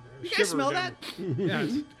 You guys smell that? Yeah,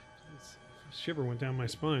 a shiver went down my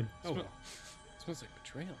spine. Oh, Smells like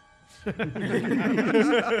betrayal.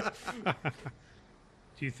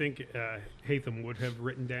 do you think Hatham would have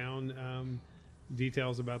written down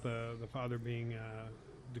details about the father being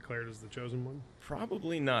declared as the chosen one?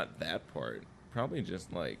 Probably not that part. Probably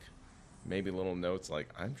just like maybe little notes like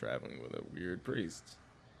I'm traveling with a weird priest.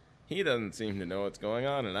 He doesn't seem to know what's going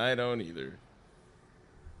on, and I don't either.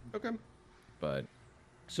 Okay. But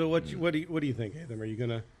So what do you think, Hatham? Are you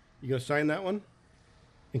gonna sign that one?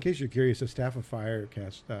 In case you're curious, a staff of fire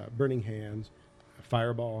casts burning hands, a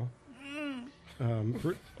fireball.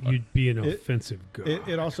 You'd be an offensive god.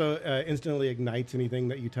 It also instantly ignites anything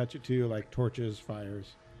that you touch it to, like torches,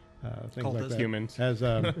 fires, things like that. Humans. Has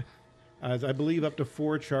I believe up to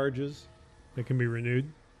 4 charges. That can be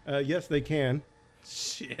renewed. Yes, they can.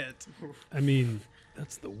 Shit. I mean,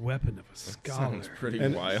 that's the weapon of a scholar. Sounds pretty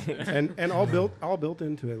And- wild. And all built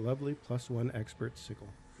into a lovely +1 expert sickle.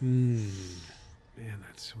 Man,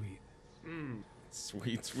 that's sweet.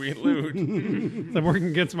 Sweet, sweet loot. I'm working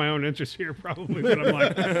against my own interest here, probably, but I'm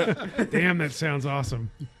like, damn, that sounds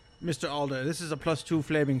awesome. Mr. Alder, this is a +2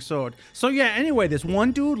 flaming sword. So yeah, anyway, this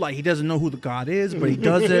one dude, like, he doesn't know who the god is, but he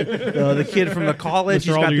does it. The kid from the college.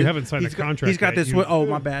 Mr. Alder, you haven't signed the contract He's got yet. this. You- Oh,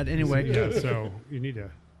 my bad. Anyway. Yeah, so you need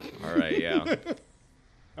to. All right, yeah.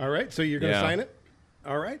 All right, so you're going to Yeah. sign it?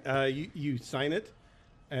 All right, you sign it,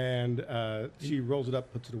 and she rolls it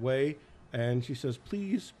up, puts it away, and she says,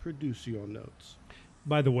 please produce your notes.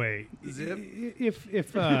 By the way, if in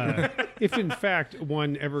fact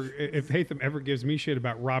if Hatham ever gives me shit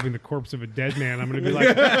about robbing the corpse of a dead man, I'm going to be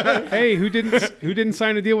like, hey, who didn't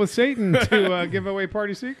sign a deal with Satan to give away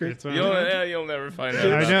party secrets? You'll never find out.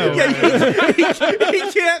 I about know.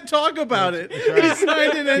 He can't talk about it. He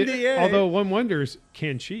signed an NDA. Although one wonders,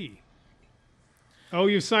 can she? Oh,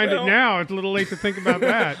 you've signed it now. It's a little late to think about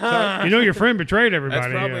that. You know your friend betrayed everybody.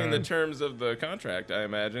 That's probably in the terms of the contract, I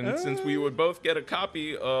imagine, since we would both get a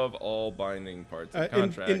copy of all binding parts of the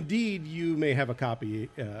contract. Indeed, you may have a copy.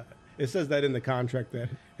 It says that in the contract that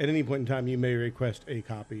at any point in time you may request a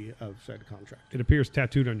copy of said contract. It appears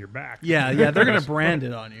tattooed on your back. Yeah, they're gonna brand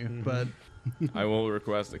it on you, but I will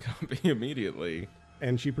request a copy immediately.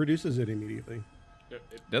 And she produces it immediately.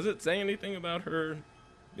 Does it say anything about her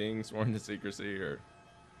being sworn to secrecy, or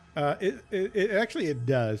It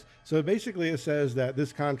does. So basically it says that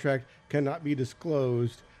this contract cannot be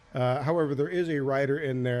disclosed. However, there is a rider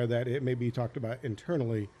in there that it may be talked about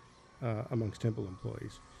internally amongst temple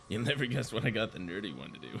employees. you'll never guess what I got the nerdy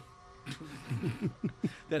one to do?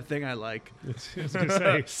 that thing I like. I was going to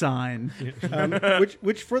say. Sign.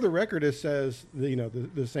 Which for the record, it says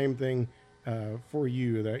the same thing for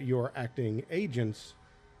you, that your acting agents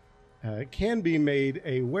can be made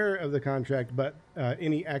aware of the contract, but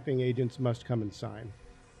any acting agents must come and sign.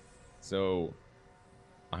 So,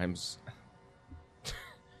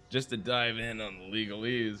 just to dive in on the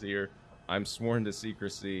legalese here, I'm sworn to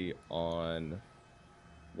secrecy on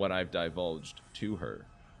what I've divulged to her,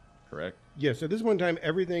 correct? Yes, at this point in time,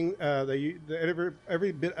 everything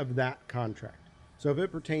every bit of that contract. So if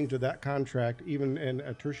it pertains to that contract, even in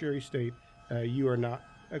a tertiary state, you are not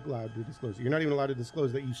allowed to disclose it. You're not even allowed to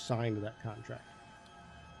disclose that you signed that contract.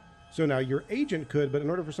 So now your agent could, but in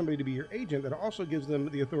order for somebody to be your agent, that also gives them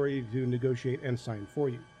the authority to negotiate and sign for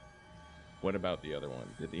you. What about the other one?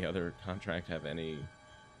 Did the other contract have any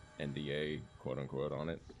NDA, quote unquote, on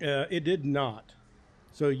it? It did not.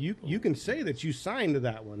 So you can say that you signed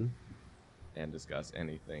that one. And discuss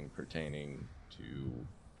anything pertaining to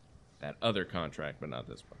that other contract, but not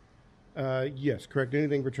this one. Yes, correct.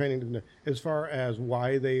 Anything pertaining to as far as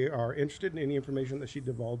why they are interested in any information that she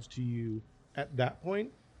divulged to you at that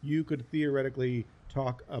point, you could theoretically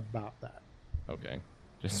talk about that. Okay.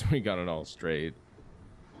 Just so we got it all straight.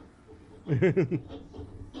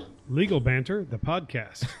 Legal Banter, the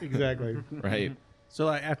podcast. Exactly. Right. So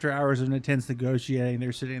like after hours of intense negotiating,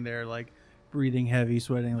 they're sitting there like breathing heavy,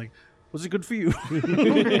 sweating. Like, was it good for you?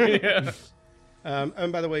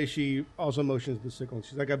 And by the way, she also motions the sickle.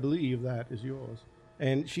 She's like, I believe that is yours.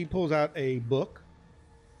 And she pulls out a book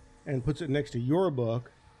and puts it next to your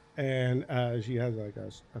book. And she has like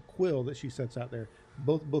a quill that she sets out there.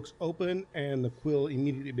 Both books open, and the quill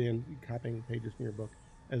immediately begins copying pages from your book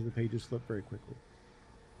as the pages flip very quickly.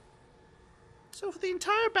 So for the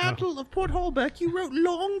entire Battle of Port Holbeck, you wrote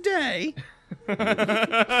Long Day.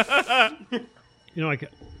 You know,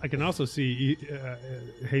 I can also see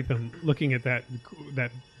Hatham looking at that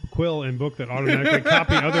quill and book that automatically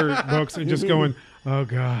copy other books and just going, "Oh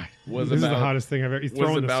God, this is the hottest thing I've ever." He's Was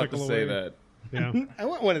throwing the about to sickle say away. that. Yeah, I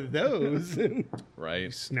want one of those.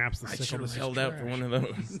 Right. snaps the I sickle. should have This is held out for trash. one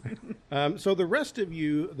of those. So the rest of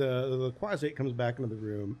you, the Quasate comes back into the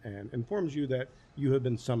room and informs you that you have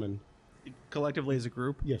been summoned. Collectively as a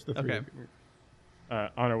group. Yes, the three Okay. of you.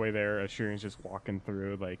 On our way there, Shireen's just walking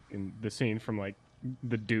through, like, in the scene from, like,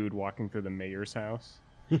 the dude walking through the mayor's house.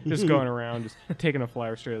 Just going around, just taking a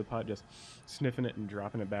flower straight out of the pot, just sniffing it and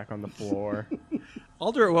dropping it back on the floor.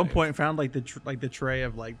 Alder at one point found like the tray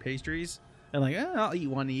of like pastries and like, I'll eat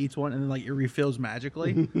one. He eats one, and then like it refills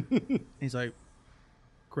magically. He's like,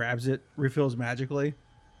 grabs it, refills magically.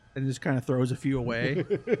 and just kind of throws a few away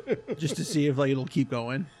just to see if like it'll keep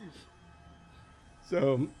going.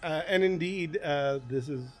 So, and indeed, that's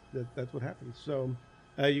what happens. So,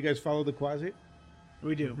 you guys follow the quasi?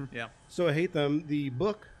 We do, yeah. So, Hatham,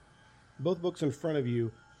 both books in front of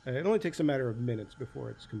you, it only takes a matter of minutes before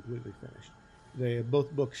it's completely finished.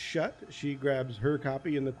 Both books shut. She grabs her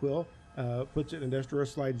copy in the quill, puts it in a desk drawer,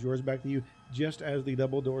 slides yours back to you just as the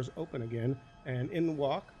double doors open again, and in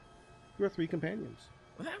walk your 3 companions.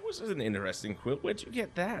 Well, that was an interesting quill. Where'd you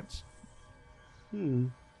get that?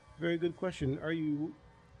 Very good question. Are you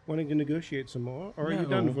wanting to negotiate some more, or are you No.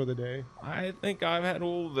 done for the day? I think I've had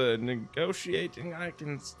all the negotiating I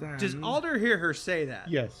can stand. Does Alder hear her say that?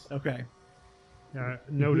 Yes. Okay.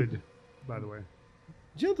 Noted, by the way.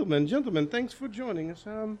 Gentlemen, thanks for joining us.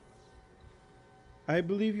 I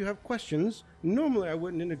believe you have questions. Normally, I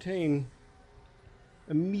wouldn't entertain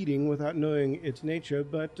a meeting without knowing its nature,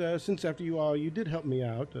 but since after you did help me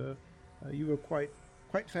out, you were quite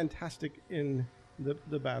fantastic in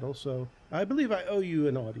the battle, so I believe I owe you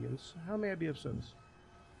an audience. How may I be of service?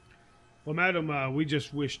 Well, madam, we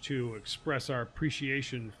just wish to express our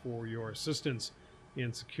appreciation for your assistance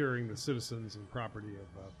in securing the citizens and property of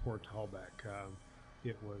Port Hallbeck.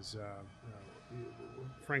 It was,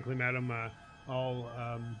 frankly, madam,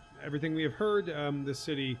 everything we have heard, the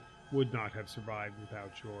city would not have survived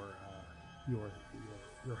without your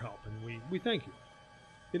help, and we thank you.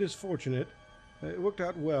 It is fortunate. It worked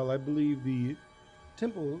out well. I believe the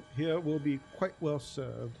temple here will be quite well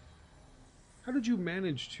served. How did you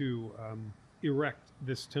manage to erect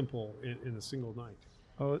this temple in a single night?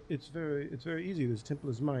 Oh, it's very easy. This temple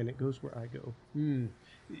is mine. It goes where I go.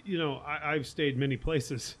 You know, I've stayed many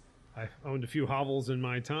places. I've owned a few hovels in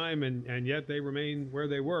my time, and yet they remain where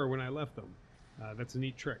they were when I left them. That's a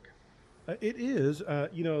neat trick. It is.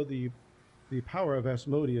 The power of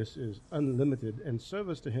Asmodeus is unlimited, and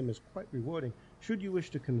service to him is quite rewarding. Should you wish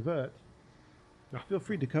to convert, feel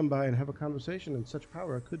free to come by and have a conversation, and such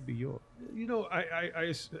power could be yours. You know,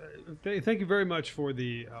 thank you very much for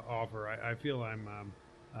the offer. I feel I'm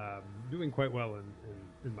doing quite well in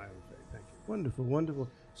my own faith. Thank you. Wonderful.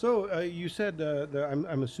 So you said that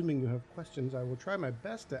I'm assuming you have questions. I will try my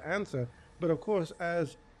best to answer, but of course,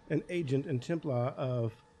 as an agent and Templar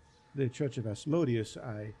of the Church of Asmodeus,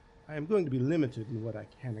 I am going to be limited in what I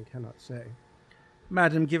can and cannot say.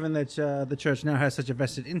 Madam, given that the church now has such a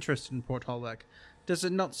vested interest in Port Hallbeck, does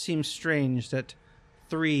it not seem strange that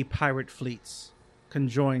 3 pirate fleets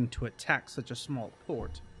conjoin to attack such a small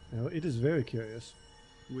port? No, it is very curious.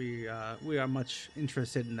 We are much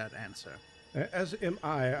interested in that answer. As am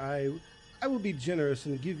I. I will be generous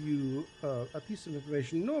and give you a piece of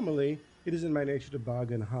information. Normally, it is in my nature to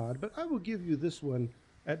bargain hard, but I will give you this one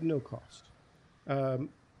at no cost.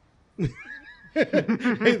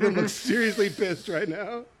 Hatham looks seriously pissed right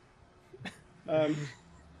now.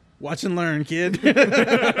 Watch and learn, kid.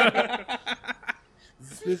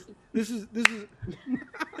 This is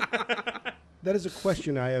that is a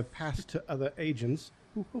question I have passed to other agents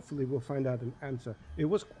who hopefully will find out an answer. It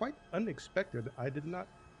was quite unexpected. I did not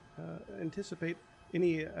anticipate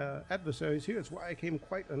any adversaries here. It's why I came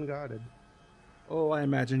quite unguarded. Oh, I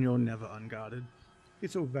imagine you're never unguarded.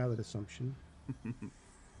 It's a valid assumption.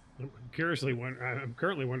 I'm currently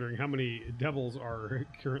wondering how many devils are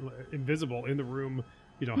currently invisible in the room,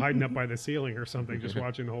 you know, hiding up by the ceiling or something, just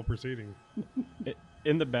watching the whole proceeding.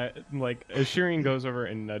 In the back, like, as Shireen goes over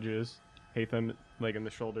and nudges Hatham, like, in the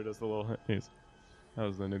shoulder, does the little...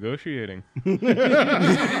 How's the negotiating?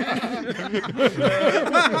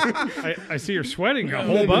 I see you're sweating a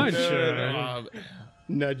whole bunch.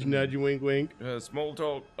 Nudge, nudge, wink, wink. Small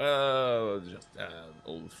talk. Just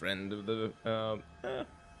old friend of the.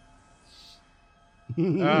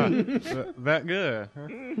 That good. Huh?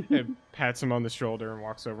 And pats him on the shoulder and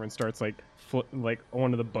walks over and starts like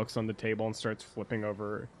one of the books on the table and starts flipping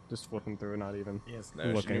over, just flipping through, not even Yes, no,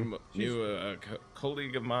 looking. she knew a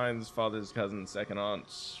colleague of mine's father's cousin, second aunt,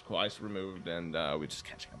 twice removed, and we're just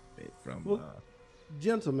catching up a bit from. Well,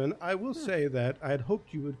 gentlemen, I will say that I had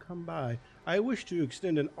hoped you would come by. I wish to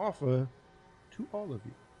extend an offer to all of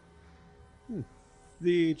you.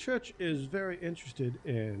 The church is very interested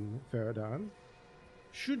in Faradon.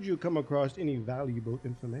 Should you come across any valuable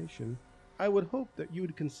information, I would hope that you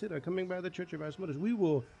would consider coming by the Church of Asmodeus. We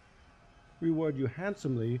will reward you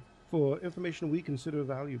handsomely for information we consider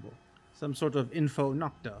valuable. Some sort of info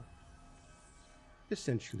nocta.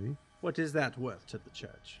 Essentially, What is that worth to the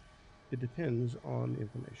church? it depends on the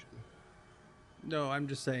information. No, I'm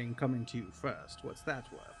just saying coming to you first. What's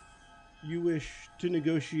that worth? You wish to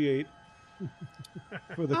negotiate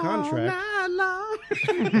for the contract.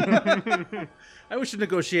 I wish to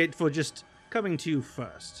negotiate for just coming to you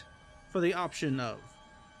first for the option of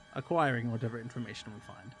acquiring whatever information we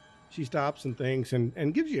find. She stops and thinks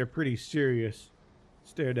and gives you a pretty serious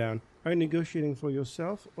stare down. Are you negotiating for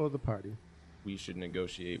yourself or the party? We should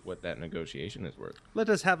negotiate what that negotiation is worth. Let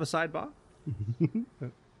us have a sidebar.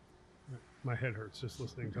 My head hurts just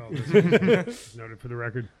listening to all this. Noted for the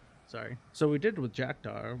record. Sorry. So we did with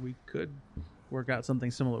Jackdaw. We could work out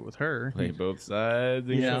something similar with her. Play both sides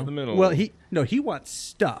and Yeah. go in the middle. Well, he wants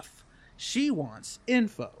stuff. She wants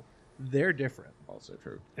info. They're different. Also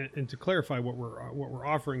true. And to clarify, what we're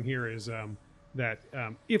offering here is that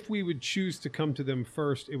if we would choose to come to them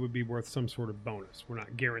first, it would be worth some sort of bonus. We're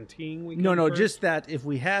not guaranteeing we. No, come first. just that if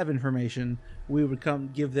we have information, we would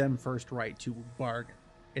give them first right to bargain.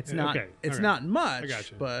 It's not. Okay, It's okay. not much. I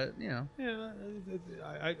gotcha. But you know. Yeah,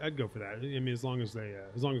 I'd go for that. I mean, as long as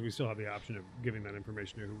we still have the option of giving that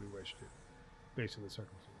information to who we wish to, based on the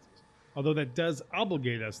circumstances. Although that does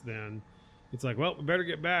obligate us. Then it's like, well, we better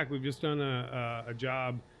get back. We've just done a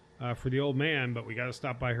job for the old man, but we got to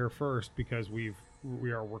stop by her first because we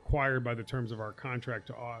are required by the terms of our contract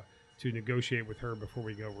to negotiate with her before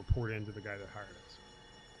we go report in to the guy that hired us.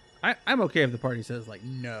 I'm okay if the party says like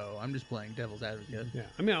no. I'm just playing devil's advocate. Yeah,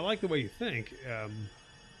 I mean, I like the way you think.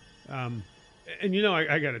 And you know,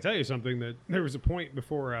 I got to tell you something, that there was a point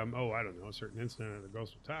before, I don't know, a certain incident at the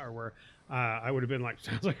Ghostful Tower where I would have been like,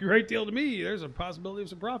 sounds like a great deal to me. There's a possibility of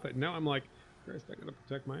some profit. And now I'm like, Christ, I got to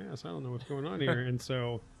protect my ass. I don't know what's going on here. And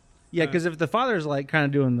so, Yeah, because if the father's like kind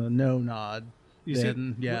of doing the no nod, you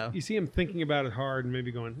then see, yeah. you see him thinking about it hard and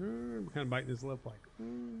maybe going, kind of biting his lip, like, I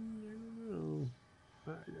don't know.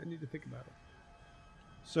 I need to think about it.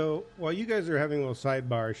 So while you guys are having a little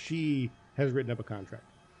sidebar, she has written up a contract.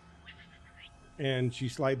 And she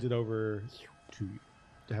slides it over to you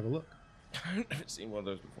to have a look. I've never seen one of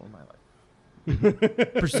those before in my life.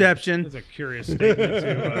 Perception. That's a curious statement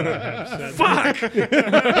to have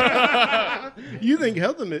said. You think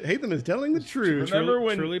Hatham is telling the truth.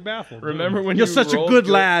 Truly baffled. Remember when You're you such a rolled good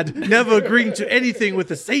lad, never agreeing to anything with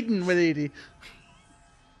the Satan lady.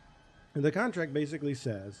 And the contract basically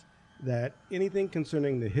says that anything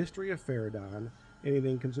concerning the history of Faradon,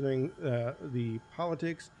 anything concerning the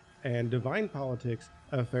politics and divine politics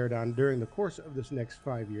of Faradon during the course of this next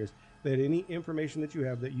 5 years, that any information that you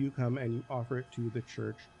have, that you come and you offer it to the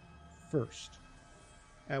church first.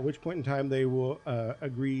 At which point in time they will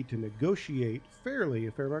agree to negotiate fairly,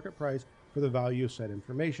 a fair market price, for the value of said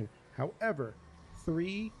information. However,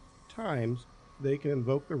 3 times they can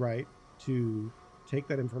invoke the right to take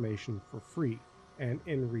that information for free, and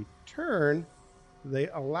in return they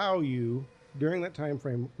allow you during that time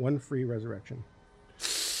frame 1 free resurrection.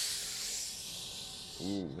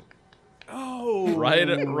 Ooh. Oh,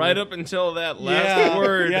 Right up until that last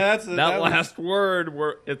word. Yeah, that last word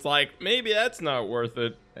where it's like, maybe that's not worth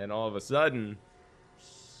it, and all of a sudden,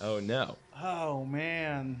 oh no. Oh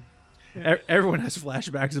man. Everyone has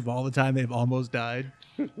flashbacks of all the time they've almost died.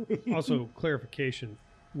 Also, clarification: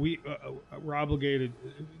 we're obligated.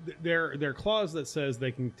 Their clause that says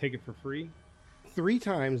they can take it for free. 3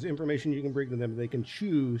 times information you can bring to them, they can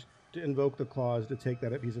choose to invoke the clause to take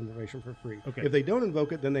that piece of information for free. Okay. If they don't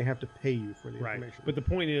invoke it, then they have to pay you for the Right. information. But the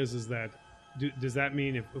point is that does that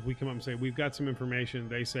mean if we come up and say we've got some information,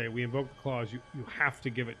 they say we invoke the clause, you have to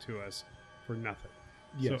give it to us for nothing.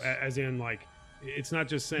 Yes. So as in, like, it's not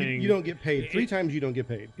just saying you don't get paid. 3 times you don't get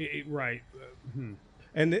paid. Right.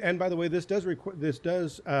 And by the way, this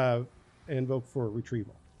does invoke for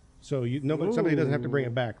retrieval. So somebody doesn't have to bring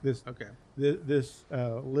it back. This lists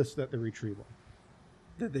that the retrieval.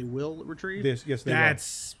 That they will retrieve? Yes, they will.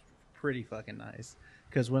 That's pretty fucking nice.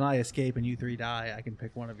 Because when I escape and you 3 die, I can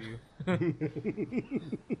pick one of you.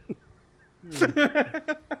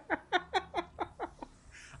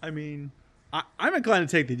 I mean, I'm inclined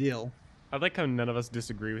to take the deal. I like how none of us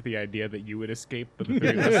disagree with the idea that you would escape, but the 3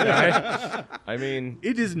 of us die. I mean,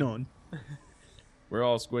 It is known. we're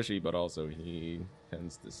all squishy, but also he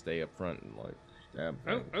tends to stay up front and like stab.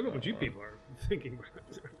 I don't know what you people are thinking.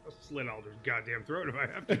 I'll slit Alder's goddamn throat if I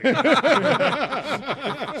have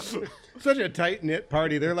to. Such a tight knit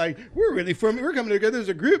party. They're like, we're coming together as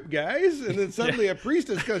a group, guys. And then suddenly a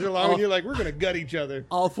priestess comes along, and you're like, we're going to gut each other.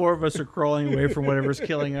 All 4 of us are crawling away from whatever's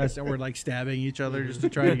killing us, and we're like stabbing each other just to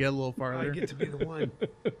try to get a little I farther. get to be the one.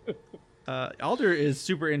 Alder is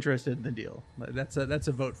super interested in the deal. That's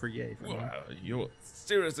a vote for yay for him. Wow, you're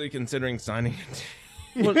seriously considering signing it?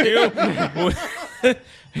 Well,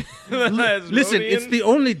 Listen, listen, it's the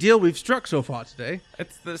only deal we've struck so far today.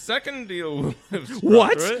 It's the second deal we've struck,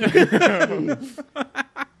 What? right?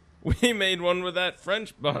 We made one with that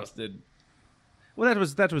French bastard. Well,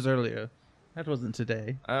 that was earlier. That wasn't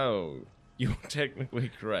today. Oh, You're technically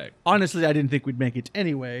correct. Honestly, I didn't think we'd make it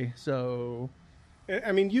anyway, so...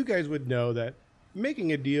 I mean, you guys would know that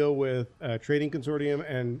making a deal with a trading consortium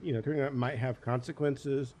and, turning out it might have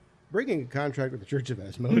consequences. Breaking a contract with the Church of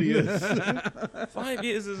Asmodeus 5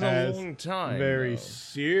 years is a has long time. very though.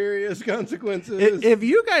 serious consequences. If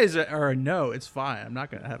you guys are a no, it's fine. I'm not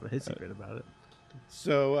going to have a hissy fit about it.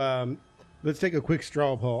 So let's take a quick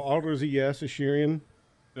straw poll. Alder's a yes, Ashirian.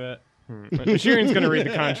 Shirian's going to read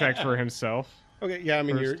the contract for himself. Okay, yeah, I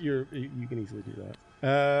mean, First. you can easily do that.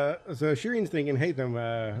 So Shirian's thinking, Hatham,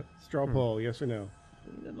 straw poll, yes or no?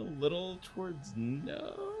 A little towards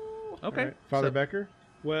no. Okay. All right. Father So- Becker?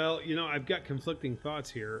 Well, I've got conflicting thoughts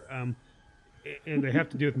here, and they have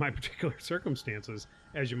to do with my particular circumstances,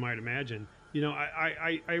 as you might imagine.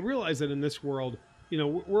 I realize that in this world,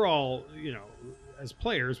 we're all, as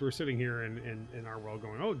players, we're sitting here in our world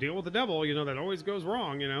going, oh, deal with the devil, that always goes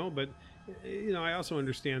wrong, But, I also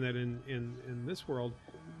understand that in this world,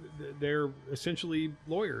 they're essentially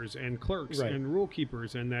lawyers and clerks Right. and rule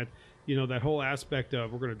keepers, and that, that whole aspect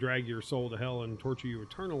of we're going to drag your soul to hell and torture you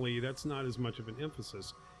eternally, that's not as much of an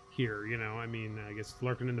emphasis here. I mean, I guess it's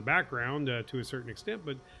lurking in the background to a certain extent,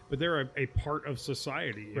 but they're a part of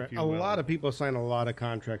society. If Right. you A will. lot of people sign a lot of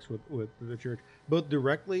contracts with the church, both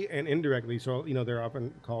directly and indirectly. So, they're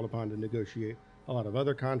often called upon to negotiate a lot of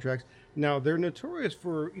other contracts. Now, they're notorious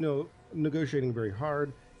for, negotiating very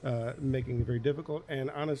hard, making it very difficult. And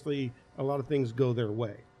honestly, a lot of things go their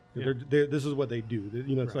way. Yeah. This is what they do. It's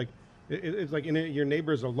Right. like, it's like your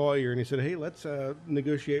neighbor's a lawyer and he said, hey, let's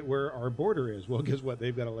negotiate where our border is. Well, guess what?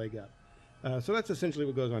 They've got a leg up. So that's essentially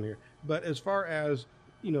what goes on here. But as far as,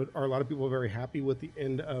 are a lot of people very happy with the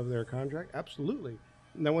end of their contract? Absolutely.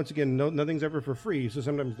 Now, once again, nothing's ever for free. So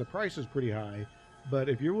sometimes the price is pretty high. But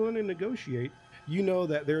if you're willing to negotiate,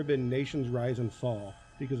 that there have been nations rise and fall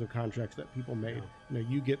because of contracts that people made.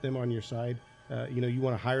 You get them on your side. You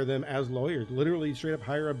want to hire them as lawyers, literally straight up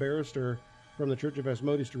hire a barrister from the Church of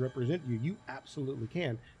Asmodeus to represent you. You absolutely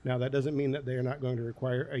can. Now, that doesn't mean that they are not going to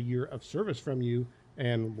require a year of service from you,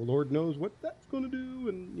 and the Lord knows what that's going to do,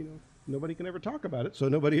 and nobody can ever talk about it, so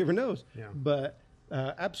nobody ever knows. Yeah. But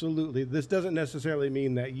absolutely, this doesn't necessarily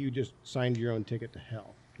mean that you just signed your own ticket to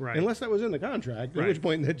hell, Right. unless that was in the contract, at Right. which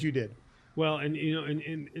point that you did. Well, and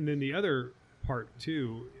and then the other part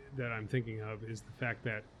too that I'm thinking of is the fact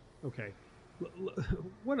that, okay,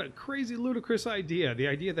 what a crazy, ludicrous idea! The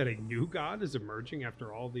idea that a new god is emerging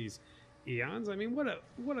after all these eons. I mean, what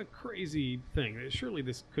a crazy thing! Surely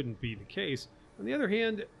this couldn't be the case. On the other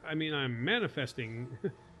hand, I mean, I'm manifesting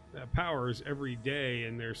powers every day,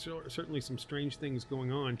 and there's certainly some strange things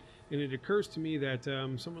going on. And it occurs to me that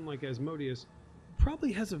someone like Asmodeus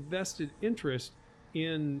probably has a vested interest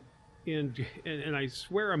in and I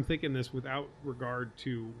swear I'm thinking this without regard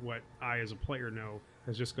to what I as a player know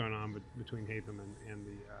has just gone on between Hatham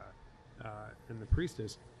and the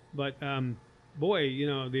priestess. But boy,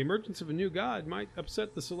 the emergence of a new god might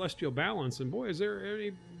upset the celestial balance. And boy, is there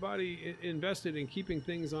anybody invested in keeping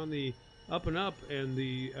things on the up and up and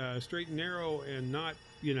the straight and narrow and not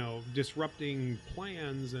disrupting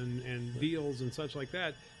plans and deals and such like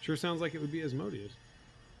that? Sure sounds like it would be Asmodeus.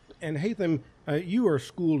 And Hatham, you are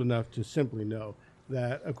schooled enough to simply know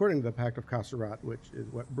that according to the Pact of Kasserat, which is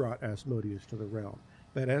what brought Asmodeus to the realm,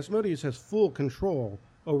 that Asmodeus has full control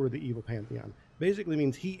over the evil pantheon. Basically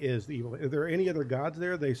means he is the evil. If there are any other gods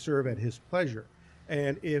there, they serve at his pleasure.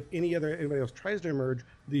 And if anybody else tries to emerge,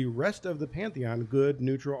 the rest of the pantheon, good,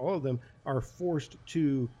 neutral, all of them, are forced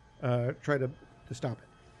to try to stop it.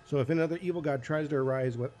 So if another evil god tries to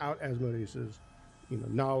arise without Asmodeus's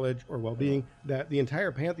knowledge or well-being, that the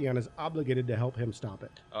entire pantheon is obligated to help him stop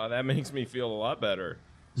it. Oh, that makes me feel a lot better.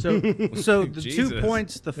 So the 2 Jesus.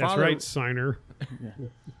 points the That's father... right, signer.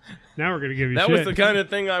 Now we're going to give you That shit. was the kind of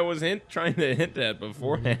thing I was trying to hint at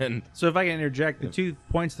beforehand. So if I can interject, the 2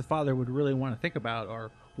 points the father would really want to think about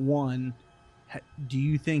are, 1, do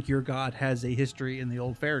you think your god has a history in the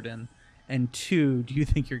old Faradin? And 2, do you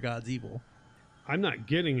think your god's evil? I'm not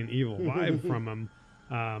getting an evil vibe from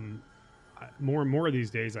him. More and more these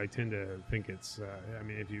days, I tend to think it's. I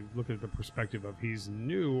mean, if you look at the perspective of he's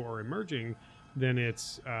new or emerging, then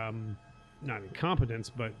it's not incompetence,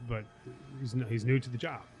 but he's new to the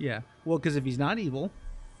job. Yeah. Well, because if he's not evil,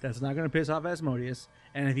 that's not going to piss off Asmodeus.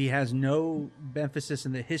 And if he has no emphasis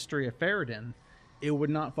in the history of Faradin, it would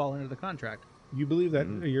not fall under the contract. You believe that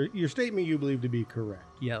your statement you believe to be correct.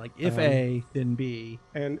 Yeah, like if A, then B.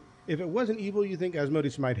 And if it wasn't evil, you think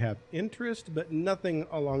Asmodeus might have interest, but nothing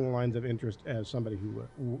along the lines of interest as somebody who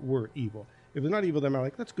were evil. If it's not evil, then I'm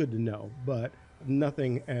like, that's good to know, but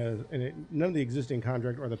nothing none of the existing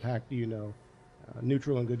contract or the pact do you know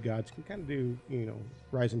neutral and good gods can kind of do,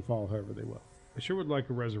 rise and fall however they will. I sure would like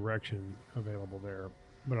a resurrection available there,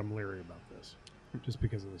 but I'm leery about this, just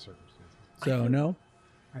because of the circumstances. So no.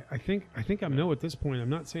 I think I'm no at this point. I'm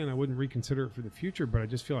not saying I wouldn't reconsider it for the future, but I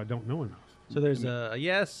just feel I don't know enough. So there's a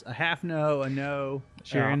yes, a half no, a no.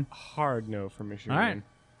 Sharon. Hard no from Michigan. All right.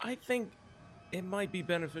 I think it might be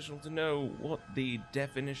beneficial to know what the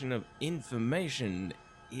definition of information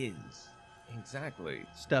is. Exactly.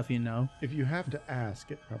 Stuff you know. If you have to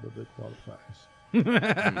ask, it probably qualifies.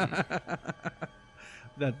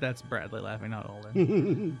 That's Bradley laughing, not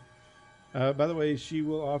Alden. By the way, she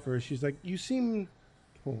will offer. She's like, you seem.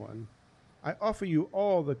 Hold on. I offer you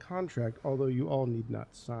all the contract, although you all need not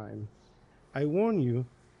sign. I warn you,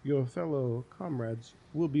 your fellow comrades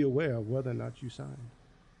will be aware of whether or not you signed.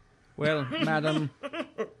 Well, madam,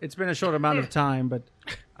 it's been a short amount of time, but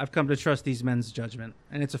I've come to trust these men's judgment,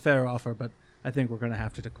 and it's a fair offer, but I think we're going to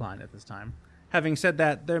have to decline at this time. Having said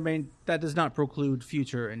that, that does not preclude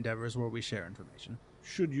future endeavors where we share information.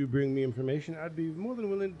 Should you bring me information, I'd be more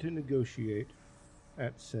than willing to negotiate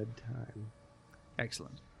at said time.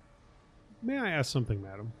 Excellent. May I ask something,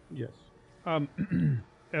 madam? Yes.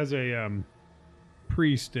 As a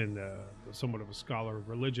priest and somewhat of a scholar of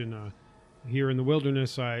religion, here in the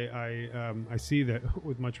wilderness, I see that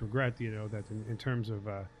with much regret, that in terms of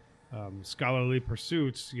scholarly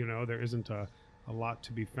pursuits, there isn't a lot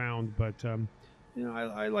to be found. But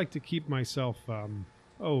I like to keep myself,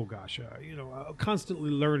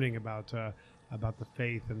 constantly learning about the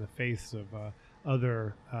faith and the faiths of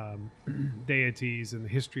other deities and the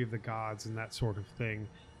history of the gods and that sort of thing.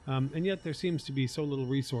 And yet there seems to be so little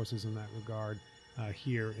resources in that regard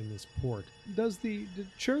here in this port. Does the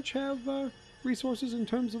church have resources in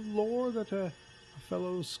terms of lore that a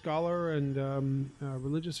fellow scholar and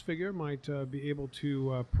religious figure might be able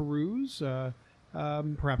to peruse,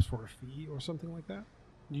 perhaps for a fee or something like that?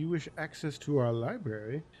 Do you wish access to our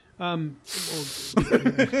library? I'd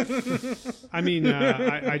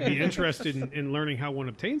be interested in learning how one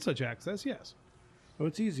obtains such access, yes. Oh,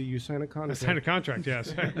 it's easy. You sign a I contract. signed a contract,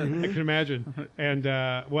 yes. I can imagine. And,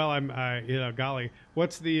 golly,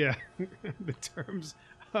 what's the the terms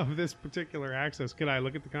of this particular access? Can I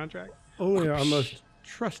look at the contract? Only our most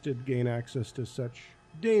trusted gain access to such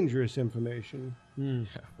dangerous information.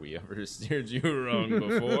 Have we ever steered you wrong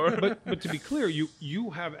before? But to be clear, you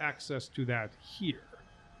have access to that here,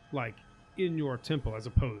 like in your temple, as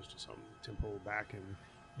opposed to some temple back in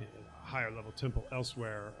a higher level temple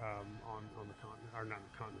elsewhere on the continent, or not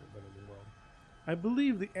the continent, but in the world. I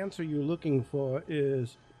believe the answer you're looking for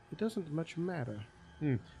is it doesn't much matter.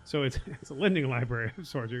 So it's a lending library of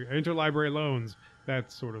sorts, your interlibrary loans,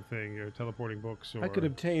 that sort of thing. You're teleporting books. Or, I could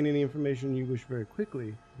obtain any information you wish very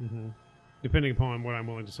quickly. depending upon what I'm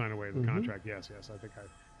willing to sign away in the contract. Yes, I think I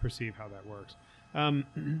perceive how that works.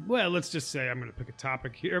 Well, let's just say I'm going to pick a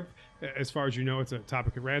topic here. As far as you know, it's a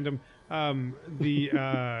topic at random. How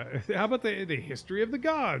about the history of the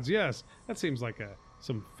gods? Yes, that seems like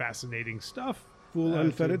some fascinating stuff. Full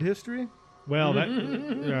unfettered history? Well,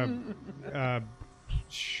 that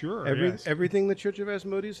sure. Everything the Church of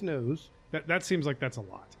Asmodeus knows. That seems like that's a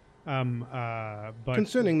lot. But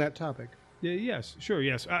concerning that topic. Yeah, yes, sure,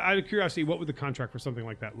 yes. Out of curiosity, what would the contract for something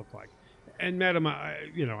like that look like? And, madam, I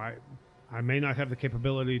may not have the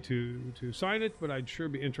capability to sign it, but I'd sure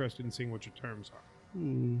be interested in seeing what your terms are.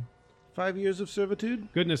 5 years of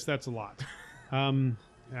servitude? Goodness, that's a lot. Madam,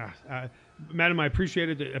 I appreciate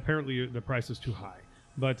it. Apparently, the price is too high,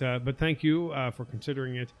 but thank you for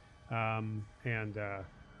considering it. Are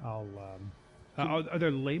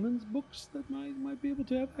there layman's books that might be able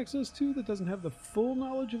to have access to that doesn't have the full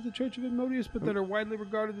knowledge of the Church of Asmodeus, but that are widely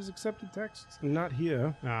regarded as accepted texts? Not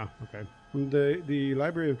here. Okay. The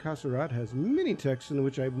Library of Kasserat has many texts in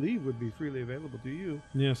which I believe would be freely available to you.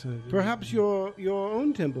 Yes. Perhaps your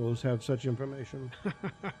own temples have such information.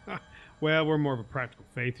 Well, we're more of a practical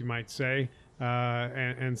faith, you might say,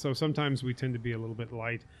 and so sometimes we tend to be a little bit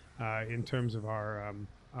light in terms of our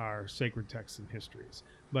sacred texts and histories.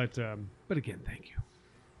 But again, thank you.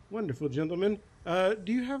 Wonderful, gentlemen.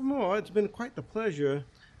 Do you have more? It's been quite the pleasure.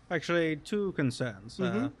 Actually, two concerns.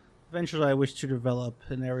 Eventually, I wish to develop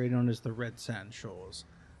an area known as the Red Sand Shores.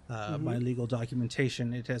 By legal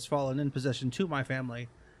documentation, it has fallen in possession to my family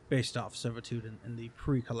based off servitude in the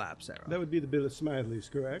pre-collapse era. That would be the Bill of Smiley's,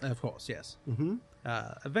 correct? Of course, yes.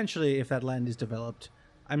 Eventually, if that land is developed,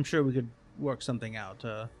 I'm sure we could work something out.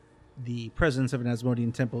 The presence of an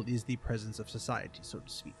Asmodean temple is the presence of society, so to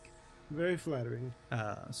speak. Very flattering.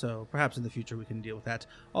 So perhaps in the future we can deal with that.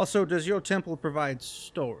 Also, does your temple provide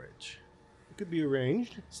storage? It could be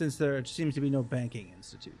arranged. Since there seems to be no banking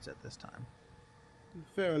institutes at this time.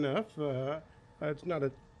 Fair enough. It's not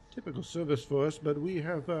a typical service for us, but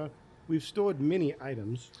we've stored many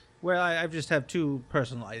items. Well, I just have 2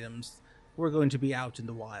 personal items. We're going to be out in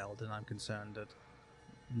the wild, and I'm concerned that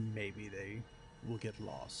maybe they will get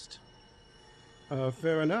lost.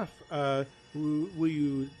 Fair enough. Will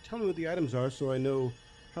you tell me what the items are so I know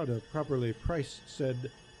how to properly price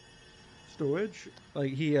said storage?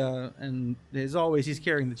 Like he and as always, he's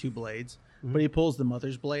carrying the 2 blades, but he pulls the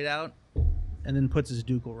mother's blade out and then puts his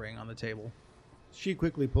ducal ring on the table. She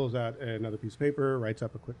quickly pulls out another piece of paper, writes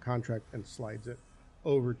up a quick contract, and slides it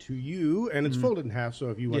over to you. And it's folded in half, so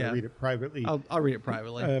if you want to read it privately, I'll read it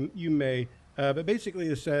privately. you may. But basically,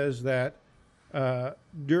 it says that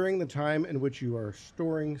during the time in which you are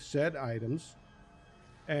storing said items,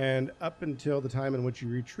 and up until the time in which you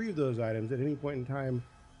retrieve those items, at any point in time,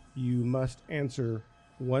 you must answer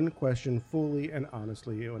one question fully and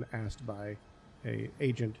honestly when asked by a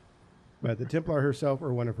agent, by the Templar herself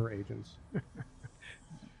or one of her agents.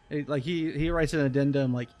 Like he writes an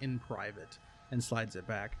addendum like in private and slides it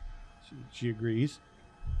back. She agrees.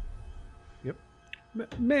 Yep.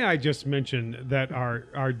 May I just mention that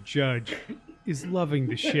our judge is loving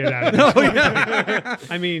the shit out of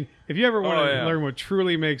this. I mean, if you ever want to learn what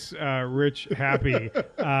truly makes Rich happy,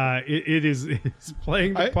 it is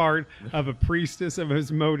playing the part of a priestess of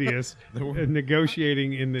Asmodeus,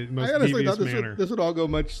 negotiating in the most I honestly devious thought manner. this would all go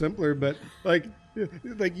much simpler, but like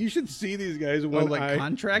you should see these guys when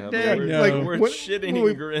Contract Yeah, day? we're, like, we're what- shitting when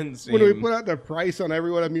we- grins. when we put out the price on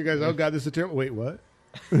every one of them, you guys, oh god, this is terrible. Wait, what?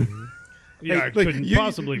 Yeah, like, it couldn't you-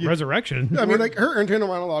 possibly resurrection. I mean, like her internal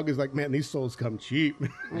monologue is like, man, these souls come cheap.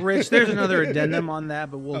 Rich, there's another addendum on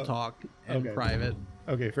that, but we'll talk in okay. private.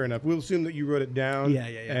 Okay, fair enough. We'll assume that you wrote it down. Yeah.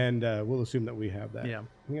 And we'll assume that we have that. Yeah.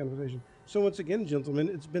 Conversation. So once again, gentlemen,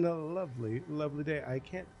 it's been a lovely, lovely day. I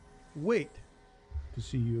can't wait to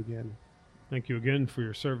see you again. Thank you again for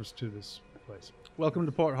your service to this place. Welcome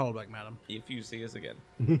to Port Hollowbeck, madam. If you see us again.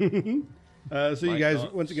 So you My guys,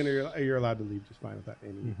 thoughts. once again, you're allowed to leave just fine without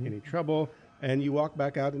any trouble. And you walk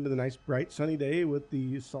back out into the nice, bright, sunny day with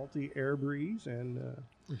the salty air breeze. And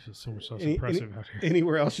This is so much less impressive out here.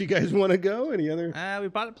 anywhere else you guys want to go? Any other? We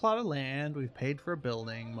bought a plot of land. We've paid for a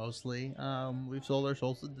building, mostly. We've sold our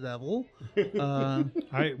souls to the devil.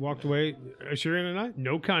 I walked away. Shireen and I,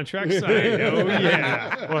 no contract signed. Oh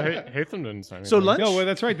yeah. Well, Hatham didn't sign So anything. lunch? No, well,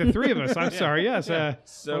 that's right. The 3 of us. I'm sorry. Yes.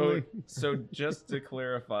 So just to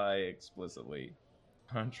clarify explicitly,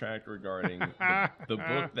 contract regarding the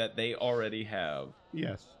book that they already have.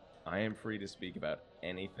 Yes. I am free to speak about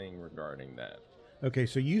anything regarding that. Okay,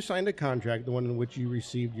 so you signed a contract, the one in which you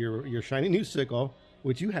received your shiny new sickle,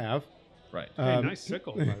 which you have. Right. Hey, nice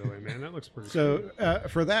sickle, by the way, man. That looks pretty So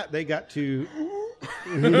for that, they got to.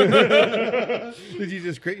 Did you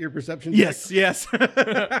just create your perception? check? Yes.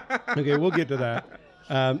 Okay, we'll get to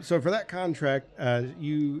that. So for that contract,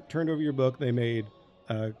 you turned over your book. They made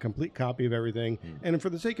a complete copy of everything, and for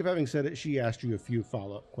the sake of having said it, she asked you a few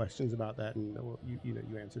follow-up questions about that, and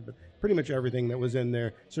you answered, but pretty much everything that was in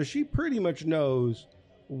there. So she pretty much knows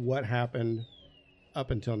what happened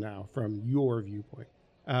up until now from your viewpoint,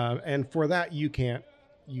 and for that you can't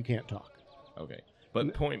talk. Okay.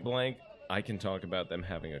 But point blank, I can talk about them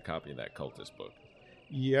having a copy of that cultist book.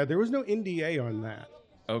 Yeah, there was no NDA on that.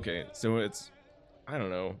 Okay, so it's, I don't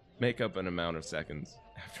know, make up an amount of seconds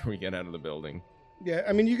after we get out of the building. Yeah,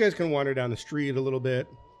 I mean, you guys can wander down the street a little bit.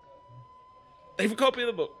 They have a copy of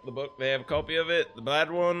the book. They have a copy of it. The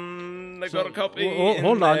bad one, they got a copy.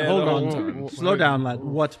 Hold on. on. Slow down, lad.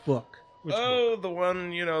 What book? The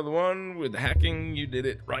one, the one with hacking, you did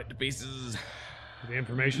it right to pieces. The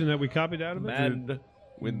information that we copied out of it? Bad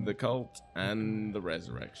with the cult and the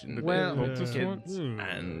resurrection. Well, kids Hmm.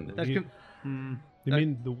 and That You- can, You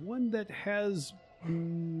mean the one that has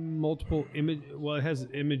multiple image? Well, it has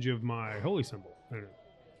an image of my holy symbol, in it,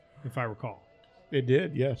 if I recall. It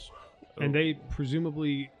did, yes. And they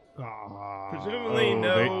presumably... presumably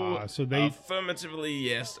no. So they... Affirmatively,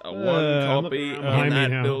 yes. One I'm copy looking in behind me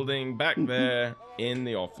that now. building back there in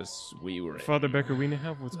the office we were in. Father Becker, we now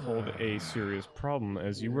have what's called a serious problem,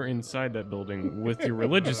 as you were inside that building with your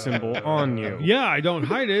religious symbol on you. Yeah, I don't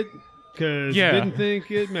hide it, because Yeah. didn't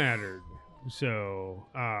think it mattered. So,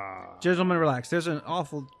 Gentlemen, relax. There's an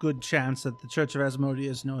awful good chance that the Church of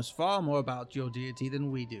Asmodeus knows far more about your deity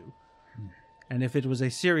than we do. And if it was a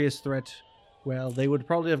serious threat, well, they would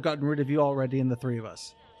probably have gotten rid of you already in the 3 of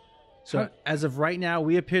us. So, as of right now,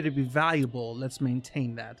 we appear to be valuable. Let's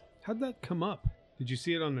maintain that. how'd that come up? Did you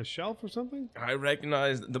see it on the shelf or something? I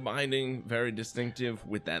recognized the binding, very distinctive,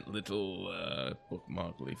 with that little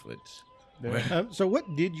bookmark leaflet. So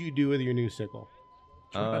what did you do with your new sickle?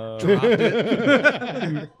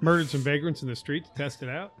 Murdered some vagrants in the street to test it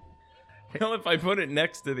out? Well, if I put it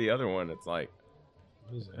next to the other one, it's like,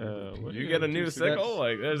 you get a new sickle?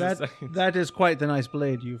 Like, there's a second. That is quite the nice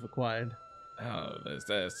blade you've acquired. Oh, that's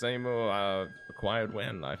the same old acquired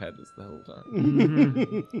when. I've had this the whole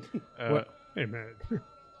time. Hey, man.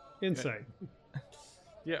 Insight.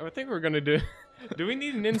 Yeah, I think we're gonna do. Do we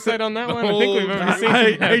need an insight on that one? I think we've already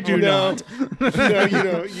seen. I do not. No, you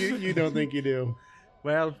don't. You don't think you do.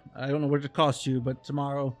 Well, I don't know what it costs you, but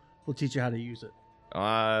tomorrow we'll teach you how to use it.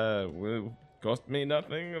 Will cost me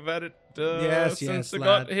nothing. I've had it since I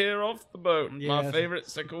lad. got here off the boat. My Yes. favorite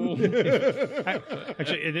sickle.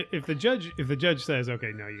 Actually, if the judge says,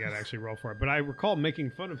 okay, no, you got to actually roll for it. But I recall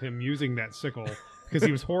making fun of him using that sickle because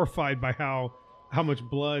he was horrified by how much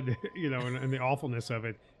blood, and the awfulness of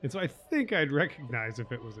it. And so I think I'd recognize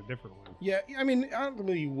if it was a different one. Yeah, I mean,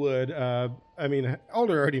 ultimately you would.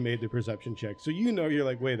 Alder already made the perception check, so you're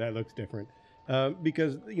like, wait, that looks different,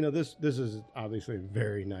 because this is obviously a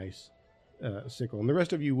very nice sickle, and the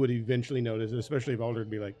rest of you would eventually notice it, especially if Alder would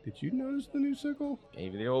be like, did you notice the new sickle?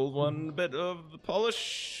 Gave the old one a bit of the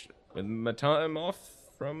polish with my time off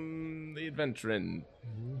from the adventuring.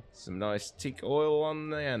 Some nice teak oil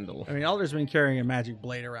on the handle. I mean, Alder's been carrying a magic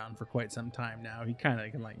blade around for quite some time now. He kind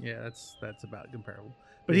of can that's about comparable.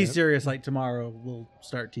 But he's serious. Like tomorrow, we'll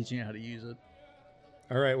start teaching you how to use it.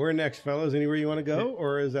 All right, where next, fellas? Anywhere you want to go,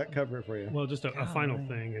 or is that cover it for you? Well, just a final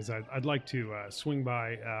thing is I'd like to swing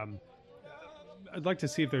by. I'd like to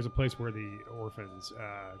see if there's a place where the orphans,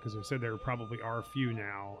 because they said there probably are a few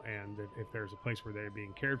now, and if there's a place where they're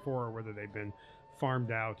being cared for, or whether they've been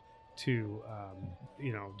farmed out to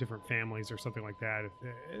different families or something like that. If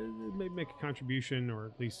maybe make a contribution, or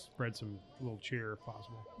at least spread some little cheer if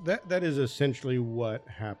possible. That is essentially what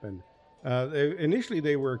happened. Initially,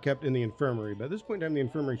 they were kept in the infirmary, but at this point in time, the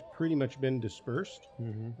infirmary's pretty much been dispersed.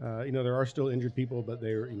 There are still injured people, but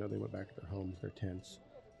they went back to their homes, their tents.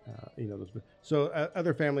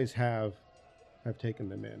 Other families have taken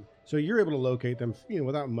them in, so you're able to locate them,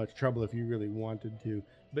 without much trouble if you really wanted to.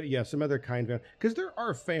 But yeah, some other kind of, because there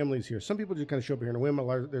are families here. Some people just kind of show up here in a whim.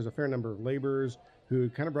 There's a fair number of laborers who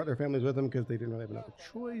kind of brought their families with them because they didn't really have another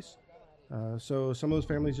choice. So some of those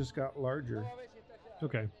families just got larger.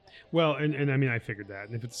 Okay. Well, and I mean, I figured that.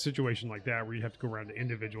 And if it's a situation like that where you have to go around to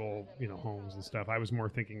individual, homes and stuff, I was more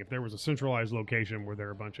thinking if there was a centralized location where there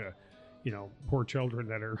are a bunch of, poor children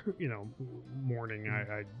that are, mourning,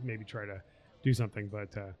 I'd maybe try to do something.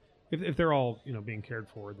 But if they're all, being cared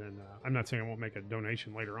for, then I'm not saying I won't make a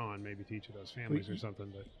donation later on, maybe to each of those families or something.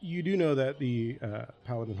 But you do know that the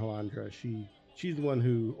Paladin Halandra, she's the one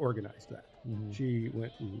who organized that. She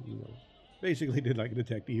went and, basically did like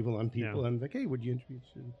detect evil on people and like, hey, would you introduce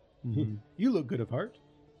him? You look good of heart.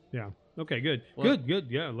 Yeah. Okay, good. Good.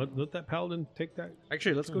 Yeah, let that Paladin take that.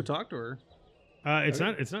 Actually, let's go talk to her. It's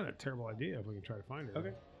not a terrible idea if we can try to find her.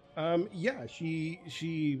 Okay. Yeah, she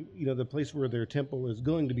the place where their temple is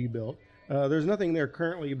going to be built. There's nothing there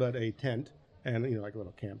currently but a tent and like a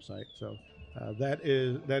little campsite. So that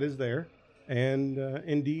is there, and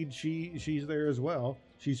indeed she's there as well.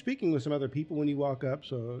 She's speaking with some other people when you walk up,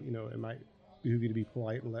 so it might behoove you to be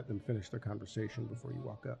polite and let them finish their conversation before you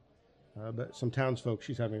walk up. But some townsfolk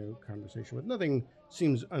she's having a conversation with. Nothing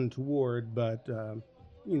seems untoward, but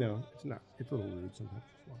it's not. It's a little rude sometimes.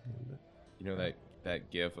 Just walking in, but.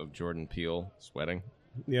 That gif of Jordan Peele sweating?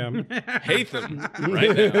 Yeah. Hatham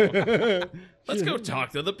right now. Let's go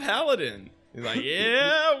talk to the Paladin. He's like,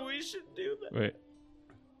 yeah, we should do that. Wait.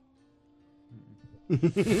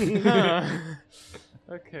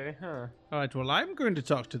 Okay, huh. All right, well, I'm going to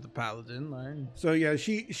talk to the Paladin. So yeah,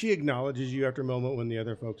 she acknowledges you after a moment when the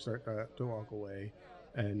other folks start to walk away,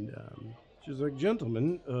 and she's like,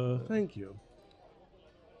 "Gentlemen, thank you.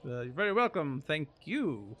 You're very welcome. Thank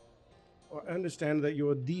you. I understand that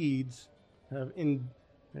your deeds have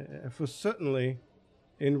for certainly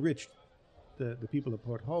enriched the people of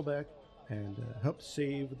Port Hallback and helped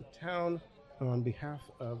save the town on behalf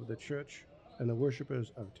of the church and the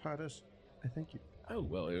worshippers of Tartarus. I thank you." Oh,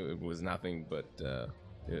 well, it was nothing but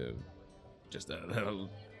just a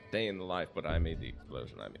day in the life, but I made the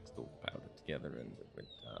explosion. I mixed all the powder together and it went...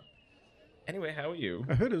 Anyway, how are you?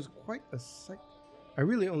 I heard it was quite a sight. I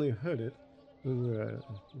really only heard it. We were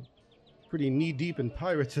pretty knee-deep in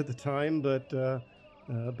pirates at the time, but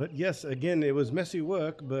yes, again, it was messy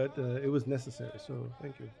work, but it was necessary, so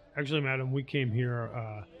thank you. Actually, madam, we came here.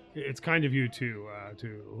 It's kind of you to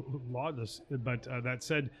laud us, but that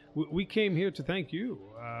said, we came here to thank you.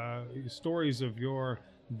 Stories of your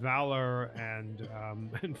valor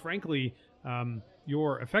and frankly,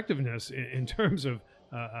 your effectiveness in terms of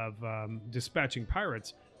dispatching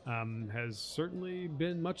pirates has certainly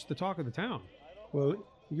been much the talk of the town. Well,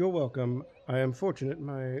 you're welcome. I am fortunate.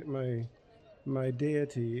 My my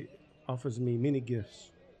deity offers me many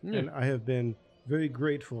gifts, and I have been very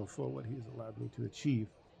grateful for what he's allowed me to achieve.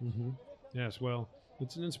 Yes, well,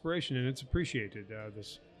 it's an inspiration and it's appreciated.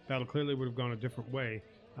 This battle clearly would have gone a different way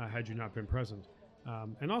had you not been present.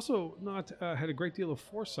 And also not had a great deal of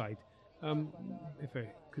foresight. If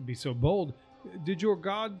I could be so bold, did your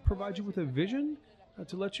god provide you with a vision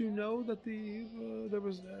to let you know that there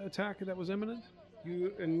was an attack that was imminent?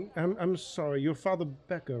 You and I'm sorry, you're Father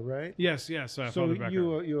Becker, right? Yes, So Father Becker.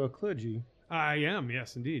 you're a clergy. I am,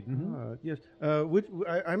 yes, indeed. Yes.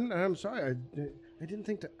 I'm sorry. I didn't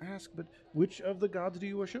think to ask, but which of the gods do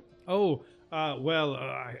you worship? Oh, well,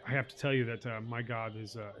 I have to tell you that my God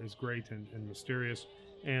is great and mysterious,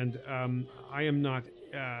 and I am not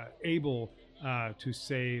able to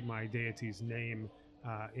say my deity's name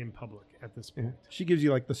in public at this point. She gives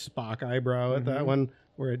you like the Spock eyebrow at that one,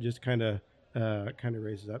 where it just kind of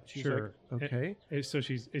raises up. She's Sure. like, okay. So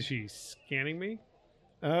is she scanning me?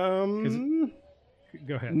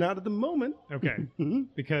 Go ahead. Not at the moment. Okay.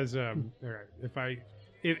 Because all right,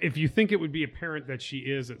 if you think it would be apparent that she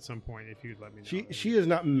is at some point, if you'd let me know. She is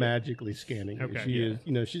not magically scanning you. Okay, She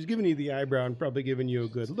is, she's giving you the eyebrow and probably giving you a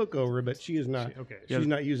good look over, but she is not. She's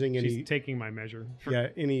not using any. She's taking my measure.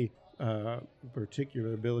 Any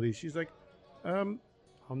particular ability. She's like,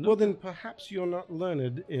 well, then perhaps you're not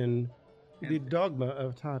learned in the dogma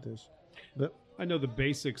of Tartus, but. I know the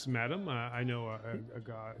basics, madam. I know a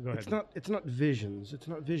god. Go ahead. It's not visions. It's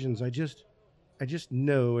not visions. I just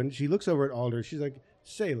know. And she looks over at Alder. She's like,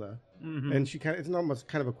 Sailor. And she it's almost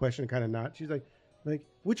kind of a question, kind of not. She's like,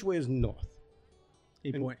 which way is north?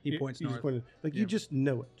 He points north. You just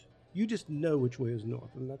know it. You just know which way is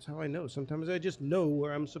north, and that's how I know. Sometimes I just know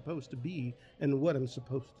where I'm supposed to be and what I'm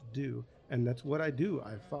supposed to do, and that's what I do.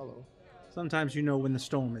 I follow. Sometimes you know when the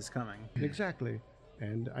storm is coming. Exactly.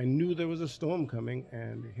 And I knew there was a storm coming,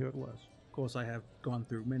 and here it was. Of course, I have gone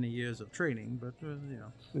through many years of training, but,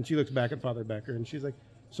 And she looks back at Father Becker, and she's like,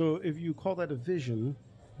 so if you call that a vision,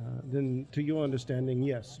 then to your understanding,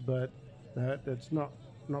 yes, but that's not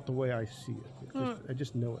the way I see it. I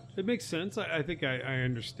just know it. It makes sense. I think I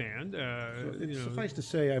understand. Suffice to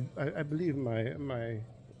say, I believe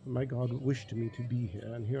my God wished me to be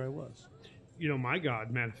here, and here I was. My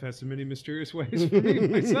God manifests in many mysterious ways for me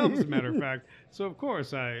myself, as a matter of fact. So, of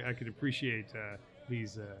course, I could appreciate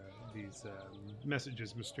these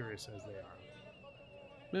messages, mysterious as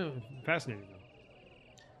they are. Fascinating, though.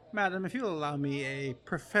 Madam, if you'll allow me a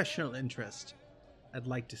professional interest, I'd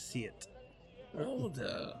like to see it.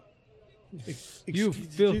 Older. You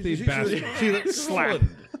filthy bastard. Slap.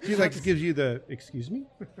 She gives you the, excuse me?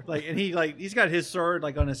 And he's got his sword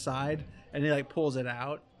on his side, and he pulls it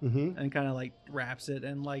out and kind of wraps it,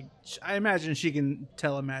 and I imagine she can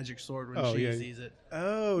tell a magic sword when she sees it.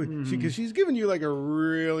 Oh, because she's giving you a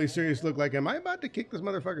really serious look, am I about to kick this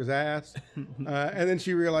motherfucker's ass? And then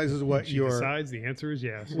she realizes what she decides the answer is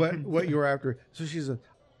yes. What you're after. So she's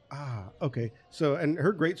okay. So, and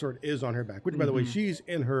her greatsword is on her back, which by the way, she's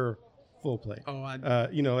in her full plate. Oh,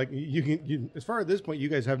 you can. As far as this point, you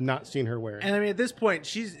guys have not seen her wearing. And I mean, at this point,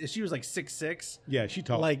 she was 6'6". Yeah, she's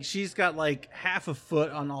tall. She's got half a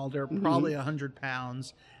foot on Alder, probably 100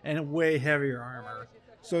 pounds, and way heavier armor.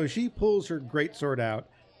 So she pulls her greatsword out,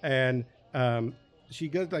 and she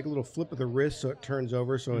does a little flip of the wrist, so it turns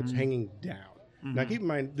over, so it's hanging down. Now, keep in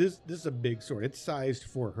mind, this is a big sword. It's sized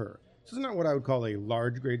for her. This is not what I would call a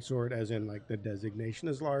large greatsword, as in the designation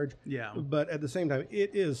is large. Yeah. But at the same time, it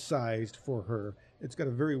is sized for her. It's got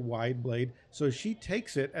a very wide blade. So she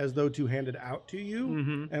takes it as though to hand it out to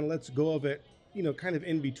you and lets go of it, kind of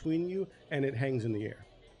in between you, and it hangs in the air.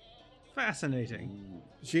 Fascinating.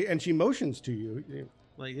 She motions to you.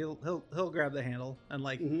 He'll grab the handle and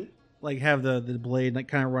have the blade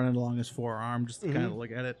kind of running along his forearm just to kind of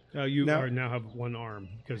look at it. You now have one arm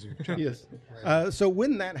because you're chopped. Yes. So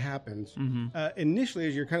when that happens, initially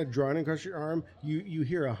as you're kind of drawing across your arm, you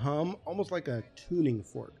hear a hum, almost like a tuning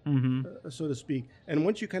fork, so to speak. And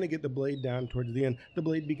once you kind of get the blade down towards the end, the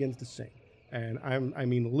blade begins to sing, and I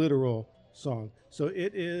mean literal song. So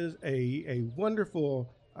it is a wonderful.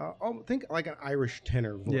 Think like an Irish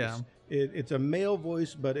tenor voice. Yeah. It's a male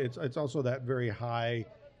voice, but it's also that very high.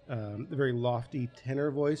 Very lofty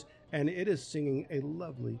tenor voice, and it is singing a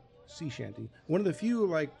lovely sea shanty. One of the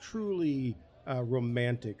few truly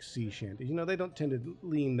romantic sea shanties. They don't tend to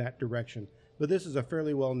lean that direction, but this is a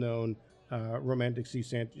fairly well-known romantic sea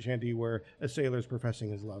shanty where a sailor is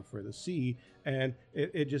professing his love for the sea, and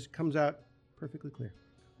it just comes out perfectly clear.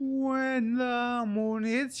 When the moon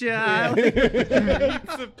hits ya. He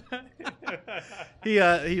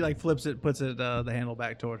flips it, puts it the handle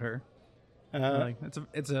back toward her.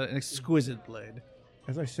 It's an exquisite blade.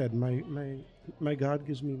 as I said, my God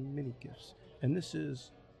gives me many gifts, and this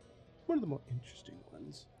is one of the more interesting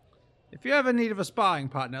ones. If you have a need of a sparring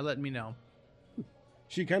partner, let me know.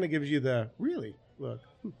 She kind of gives you the really look.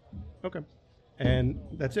 Okay, and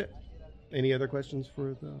that's it. Any other questions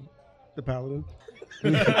for the paladin?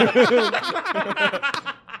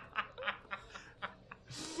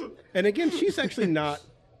 And again, she's actually not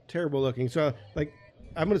terrible looking. So, like,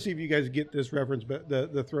 I'm going to see if you guys get this reference, but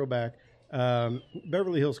the throwback,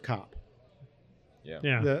 Beverly Hills Cop. Yeah.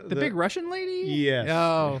 Yeah. The big Russian lady? Yes.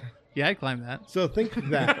 Oh, yeah, I'd climb that. So think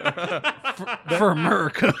that. For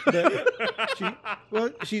America.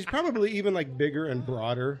 She's probably even like bigger and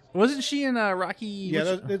broader. Wasn't she in Rocky?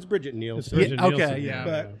 Yeah, that's Bridget It's Nielsen. Bridget Yeah, okay, Nielsen, yeah.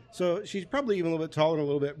 But so she's probably even a little bit taller and a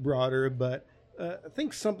little bit broader, but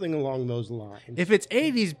think something along those lines. If it's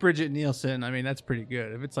 80s Bridget Nielsen, I mean, that's pretty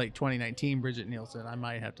good. If it's like 2019 Bridget Nielsen, I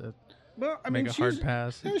might have to well, I make mean, a hard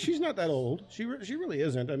pass. No, she's not that old. She really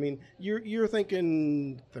isn't. I mean, you're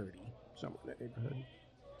thinking 30, somewhere in that neighborhood.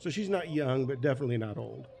 So she's not young, but definitely not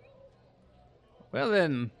old. Well,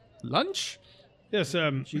 then, lunch? Yes,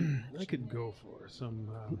 I could go for some.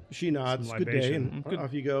 She nods. Some Good day, libation. and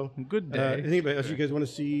off you go. Good day. Anybody else you guys want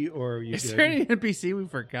to see, or are you Is good? there any NPC we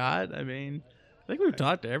forgot? I mean, I think we've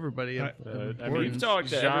talked to everybody. I We've talked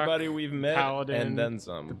to Jacques, everybody we've met, Paladin, and then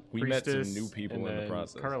some. We met some Priestess, new people and in the then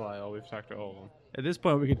process. Carlisle, we've talked to all of them. At this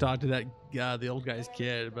point, we could talk to that the old guy's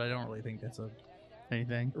kid, but I don't really think that's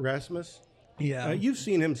anything. Rasmus? Yeah. You've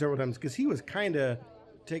seen him several times because he was kind of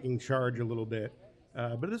taking charge a little bit.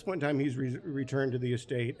 But at this point in time, he's returned to the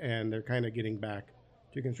estate, and they're kind of getting back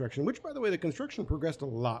to construction, which, by the way, the construction progressed a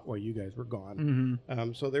lot while you guys were gone.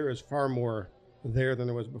 Mm-hmm. So there is far more there than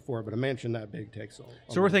there was before, but a mansion that big takes a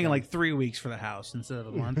So we're thinking long like 3 weeks for the house instead of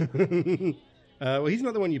a month. time. Well, he's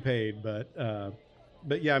not the one you paid, but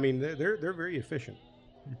yeah, I mean, they're very efficient.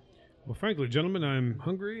 Well, frankly, gentlemen, I'm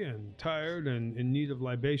hungry and tired and in need of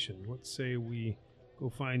libation. What say we go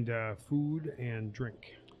find food and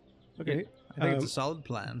drink? Okay. I think it's a solid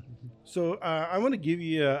plan. So I want to give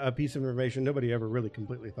you a piece of information nobody ever really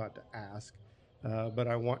completely thought to ask, but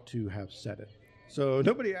I want to have said it. So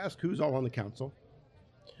nobody asked who's all on the council.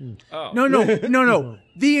 Oh. No.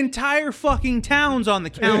 The entire fucking town's on the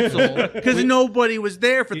council because nobody was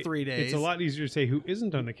there for 3 days. It's a lot easier to say who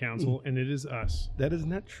isn't on the council, and it is us. That is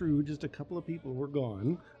not true. Just a couple of people were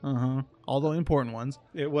gone. Uh-huh. All the important ones.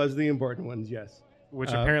 It was the important ones, yes. Which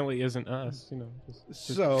apparently isn't us, you know.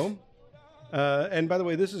 So, and by the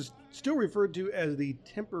way, this is still referred to as the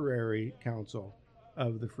temporary council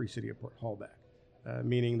of the Free City of Port Hallback,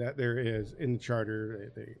 meaning that there is, in the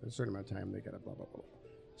charter, a certain amount of time they got to blah, blah, blah.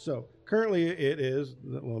 So, currently it is,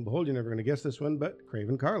 lo and behold, you're never going to guess this one, but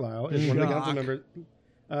Craven Carlisle is one of the council members.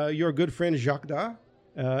 Your good friend Jacques Da.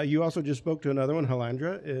 You also just spoke to another one,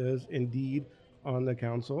 Halandra, is indeed on the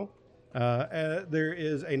council. There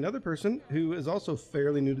is another person who is also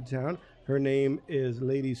fairly new to town. Her name is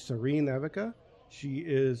Lady Serene Navica. She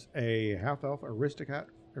is a half-elf aristocrat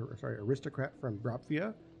from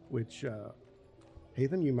Bropfia, which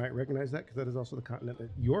Hatham, you might recognize that because that is also the continent that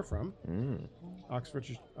you're from.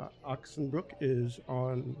 Oxenbrook is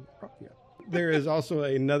on Bropfia. There is also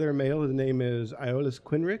another male. His name is Iolus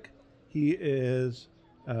Quinrick. He is,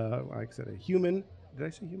 like I said, a human. Did I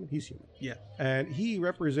say human? He's human. Yeah. And he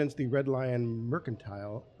represents the Red Lion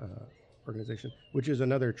Mercantile organization, which is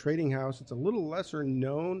another trading house. It's a little lesser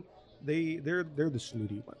known. They're the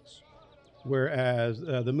snooty ones, whereas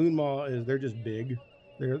the Moon Mall they're just big.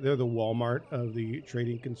 They're the Walmart of the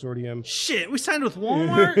trading consortium. Shit, we signed with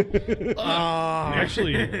Walmart?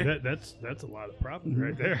 Actually, that's a lot of profit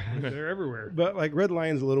right there. They're everywhere. But like Red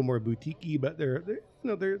Lion's a little more boutiquey, but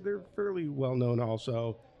they're fairly well known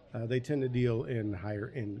also. They tend to deal in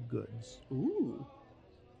higher end goods. Ooh.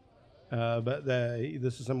 But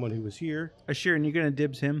this is someone who was here. Asherin, you gonna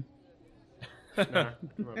dibs him? But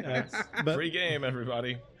Free game,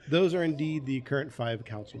 everybody. those are indeed the current 5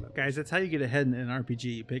 council members. Guys, that's how you get ahead in an RPG.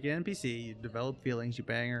 You pick an NPC, you develop feelings, you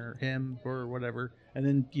bang her, him, or whatever, and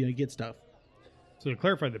then you get stuff. So to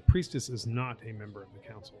clarify, the priestess is not a member of the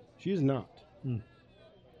council. She is not.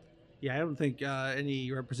 Yeah, I don't think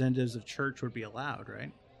any representatives of church would be allowed,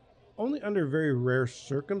 right? Only under very rare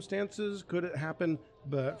circumstances could it happen,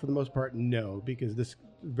 but for the most part, no, because this is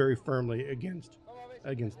very firmly against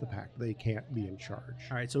the pact. They can't be in charge.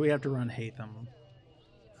 All right, so we have to run Hatham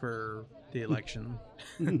for the election.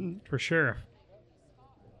 For sheriff.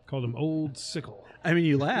 Called him Old Sickle. I mean,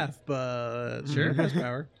 you laugh, but sheriff has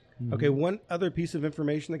power. Okay, one other piece of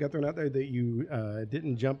information that got thrown out there that you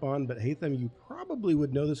didn't jump on, but Hatham, you probably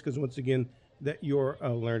would know this because, once again, that you're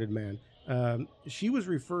a learned man. She was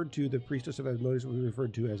referred to, the priestess of Asmodeus was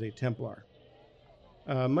referred to as a Templar.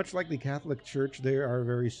 Much like the Catholic Church, there are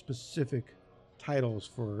very specific titles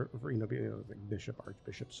for like bishop,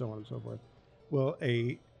 archbishop, so on and so forth. Well,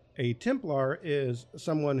 a Templar is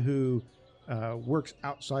someone who works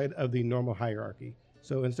outside of the normal hierarchy.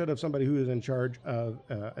 So instead of somebody who is in charge of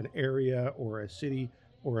an area or a city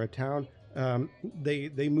or a town,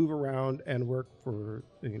 they move around and work for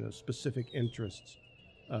specific interests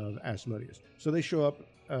of Asmodeus. So they show up,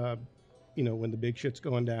 when the big shit's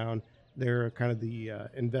going down. They're kind of the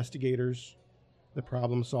investigators, the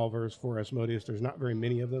problem solvers for Asmodeus. There's not very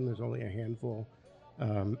many of them. There's only a handful,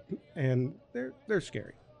 and they're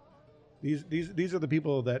scary. These are the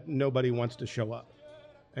people that nobody wants to show up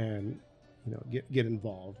and get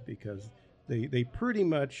involved, because they pretty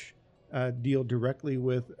much deal directly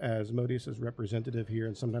with Asmodeus' representative here,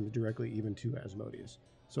 and sometimes directly even to Asmodeus.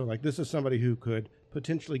 So like this is somebody who could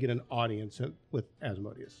potentially get an audience with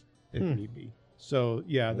Asmodeus if need be. So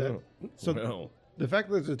yeah, the fact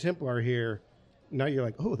that there's a Templar here, now you're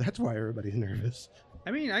like, oh, that's why everybody's nervous.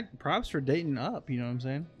 I mean, props for dating up. You know what I'm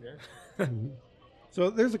saying? Yeah. So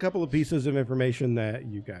there's a couple of pieces of information that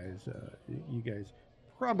you guys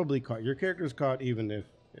probably caught. Your characters caught, even if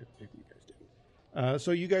you guys didn't.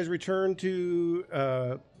 So you guys return to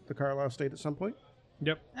the Carlisle estate at some point?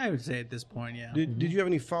 Yep. I would say at this point, yeah. Did you have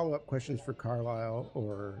any follow-up questions for Carlisle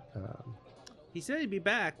or... He said he'd be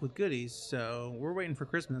back with goodies, so we're waiting for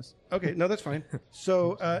Christmas. Okay, no, that's fine.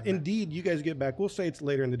 So, indeed, you guys get back. We'll say it's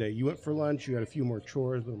later in the day. You went for lunch. You had a few more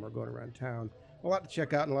chores, a little more going around town. A lot to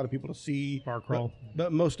check out and a lot of people to see. Bar crawl.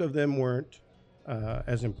 But most of them weren't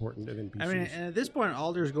as important of NPCs. I mean, and at this point,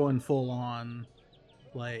 Alder's going full on,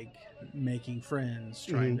 like, making friends,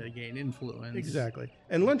 trying to gain influence. Exactly.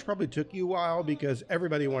 And lunch probably took you a while because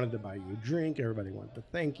everybody wanted to buy you a drink. Everybody wanted to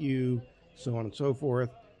thank you, so on and so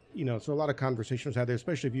forth. So a lot of conversations had there,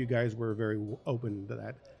 especially if you guys were very open to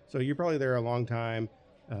that. So you're probably there a long time,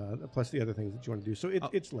 plus the other things that you want to do. So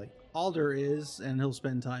it's late. Alder is, and he'll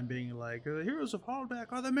spend time being like, the heroes of Hallback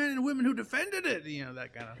are the men and women who defended it.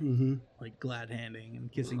 That kind of like glad handing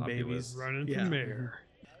and kissing babies. Running for mayor.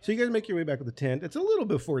 So you guys make your way back to the tent. It's a little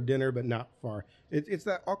before dinner, but not far. It's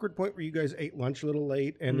that awkward point where you guys ate lunch a little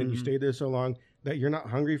late, and then you stayed there so long that you're not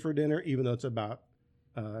hungry for dinner, even though it's about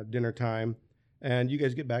dinner time. And you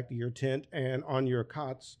guys get back to your tent, and on your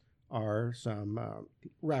cots are some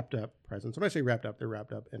wrapped up presents. When I say wrapped up, they're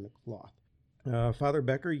wrapped up in a cloth. Father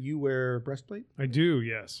Becker, you wear breastplate? I do,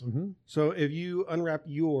 yes. Mm-hmm. So if you unwrap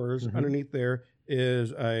yours, underneath there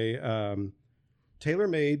is a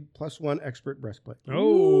tailor-made +1 expert breastplate.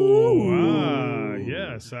 Oh,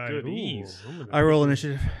 yes. Good ease. I roll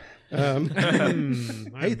initiative. I'm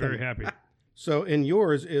very happy. So in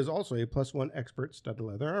yours is also a +1 expert studded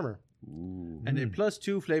leather armor. Ooh. And a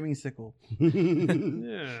 +2 flaming sickle.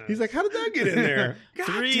 Yeah. He's like, how did that get in there?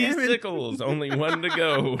 3 sickles, only one to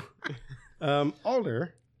go.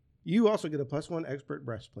 Alder, you also get a +1 expert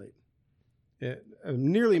breastplate. It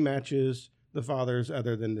nearly matches the father's,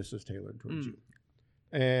 other than this is tailored towards you.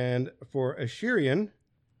 And for Ashirian,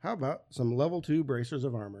 how about some level 2 bracers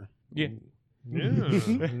of armor? Yeah. Yeah.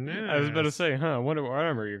 I was about to say, I wonder what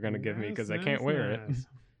armor you're going to give me, because I can't wear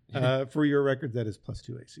it. For your record, that is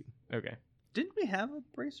 +2 AC. Okay. Didn't we have a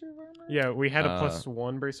bracer of armor? Yeah, we had a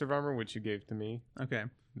 +1 bracer of armor, which you gave to me. Okay.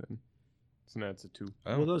 So now it's a 2.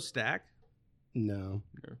 Oh. Will those stack? No.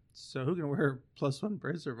 So who can wear +1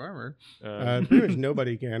 bracer of armor? Pretty much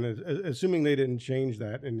nobody can, assuming they didn't change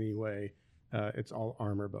that in any way. It's all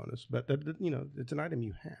armor bonus, but it's an item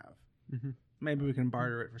you have. Mm-hmm. Maybe we can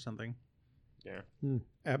barter it for something. Yeah.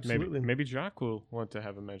 Absolutely. Maybe Jacques will want to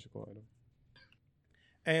have a magical item.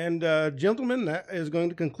 And gentlemen, that is going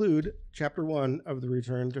to conclude Chapter 1 of the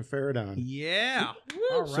Return to Faradon. Yeah.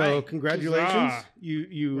 All right. So congratulations, Huzzah.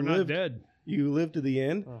 you We're lived. not dead. You lived to the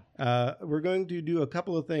end. We're going to do a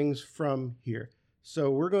couple of things from here.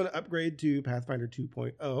 So we're going to upgrade to Pathfinder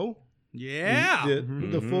 2.0. Yeah.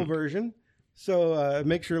 The full version. So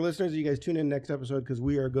make sure, listeners, you guys tune in next episode, because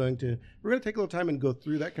we're going to take a little time and go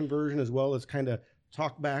through that conversion, as well as kind of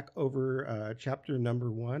talk back over chapter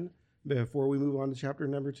number 1 before we move on to chapter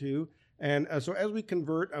number 2. And so as we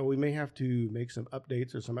convert, we may have to make some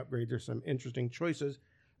updates or some upgrades or some interesting choices.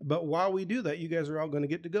 But while we do that, you guys are all going to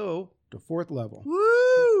get to go to 4th level. Woo!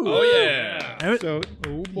 Oh, yeah. So,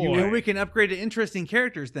 Oh, boy. And we can upgrade to interesting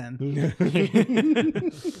characters then.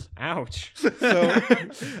 Ouch. so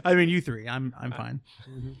I mean, you three. I'm fine.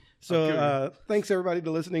 So thanks everybody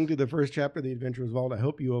to listening to the first chapter of The Adventures Vault. I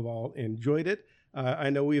hope you have all enjoyed it. I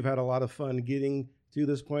know we've had a lot of fun getting to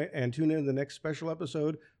this point, and tune in to the next special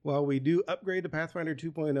episode while we do upgrade to Pathfinder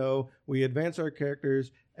 2.0. We advance our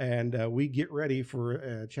characters, and we get ready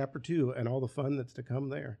for chapter 2 and all the fun that's to come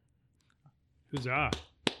there. Huzzah.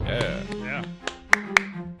 Yeah. Yeah.